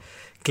 He'll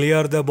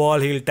clear the ball.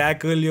 He'll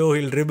tackle you.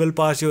 He'll dribble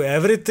past you.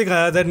 Everything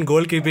other than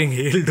goalkeeping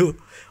he'll do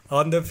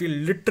on the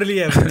field.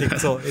 Literally everything.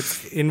 So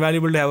it's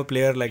invaluable to have a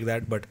player like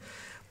that. But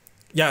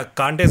yeah,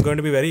 Kante is going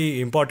to be very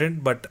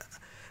important. But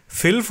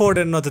Phil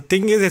Foden, no, the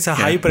thing is, it's a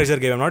high pressure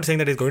game. I'm not saying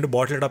that he's going to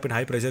bottle it up in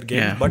high pressure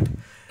game, but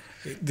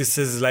this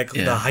is like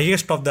the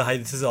highest of the high.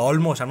 This is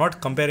almost, I'm not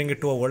comparing it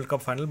to a World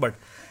Cup final, but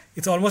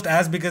it's almost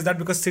as big as that,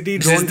 because City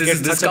don't get such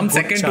a good chance. This comes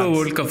second to a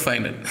World Cup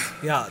final.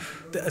 Yeah,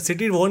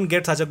 City won't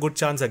get such a good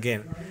chance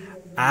again.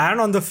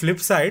 And on the flip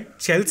side,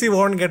 Chelsea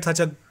won't get such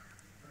a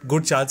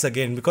good chance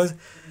again, because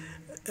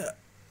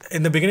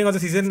in the beginning of the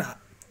season,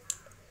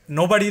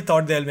 nobody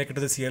thought they'll make it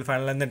to the CL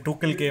final, and then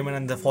Tuchel came in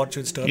and the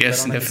fortunes turned around.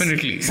 Yes,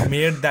 definitely.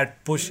 Made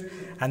that push,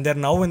 and they're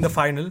now in the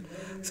final.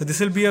 So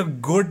this will be a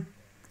good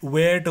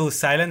way to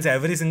silence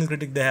every single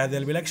critic they have.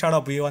 They'll be like, shut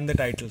up, we won the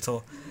title.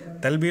 So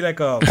that'll be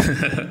like a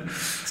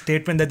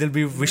statement that they'll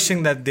be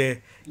wishing that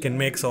they can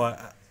make. So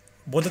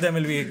both of them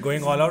will be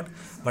going all out,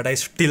 but I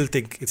still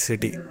think it's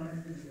City.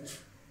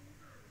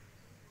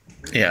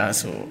 Yeah,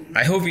 so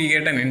I hope we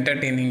get an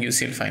entertaining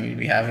UCL final.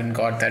 We haven't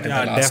got that in the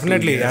last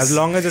definitely. 2 years. As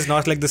long as it's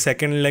not like the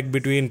second leg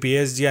between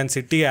PSG and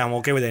City, I'm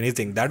okay with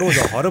anything. That was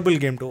a horrible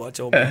game to watch.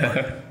 Oh my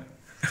God.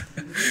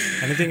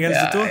 Anything else,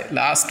 Jitu?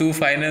 Last 2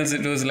 finals,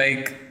 it was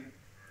like,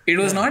 it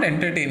was not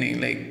entertaining.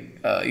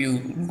 Like, you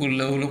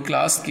look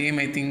last game,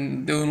 I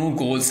think there were no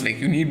goals. Like,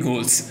 you need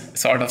goals,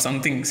 sort of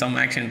something, some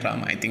action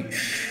drama, I think.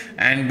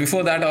 And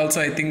before that also,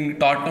 I think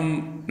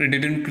Tottenham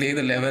didn't play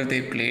the level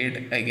they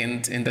played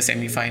against in the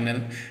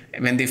semi-final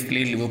when they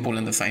played Liverpool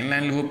in the final,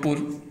 and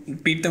Liverpool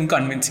beat them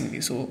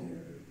convincingly. So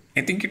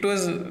I think it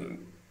was,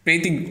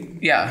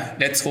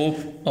 let's hope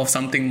of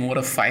something more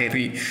of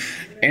fiery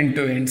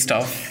end-to-end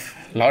stuff,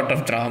 lot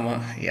of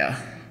drama,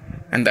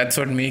 and that's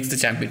what makes the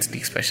Champions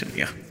League special.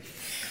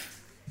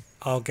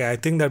 Okay, I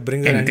think that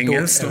brings an end to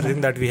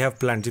everything that we have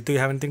planned. Jitu, you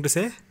have anything to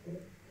say?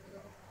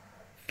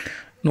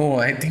 No,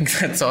 I think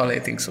that's all. I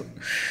think so.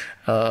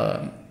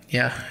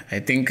 I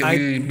think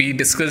we'll be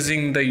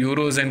discussing the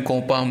Euros and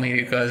Copa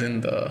Americas in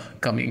the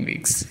coming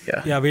weeks.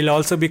 We'll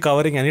also be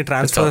covering any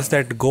transfers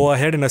that go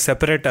ahead in a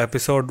separate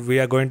episode. We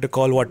are going to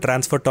call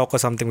Transfer Talk or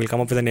something. We'll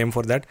come up with a name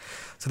for that.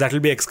 So that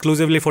will be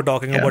exclusively for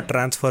talking about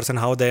transfers and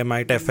how they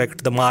might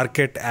affect the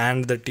market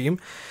and the team.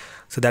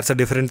 So that's a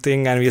different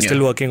thing, and we're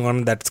still working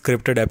on that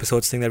scripted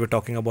episodes thing that we're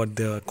talking about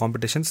the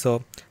competition.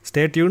 So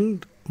stay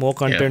tuned. More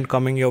content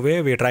coming your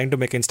way. We're trying to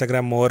make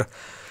Instagram more,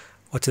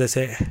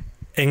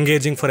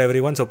 engaging for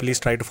everyone. So please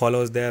try to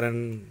follow us there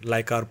and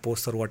like our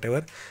posts or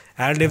whatever.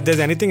 And if there's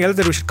anything else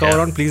that we should cover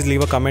on, please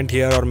leave a comment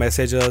here or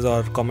message us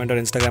or comment on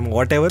Instagram or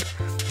whatever.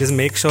 Just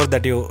make sure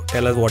that you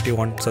tell us what you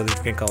want so that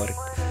we can cover it.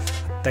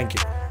 Thank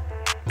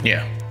you.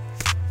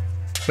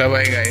 Bye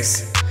bye,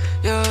 guys.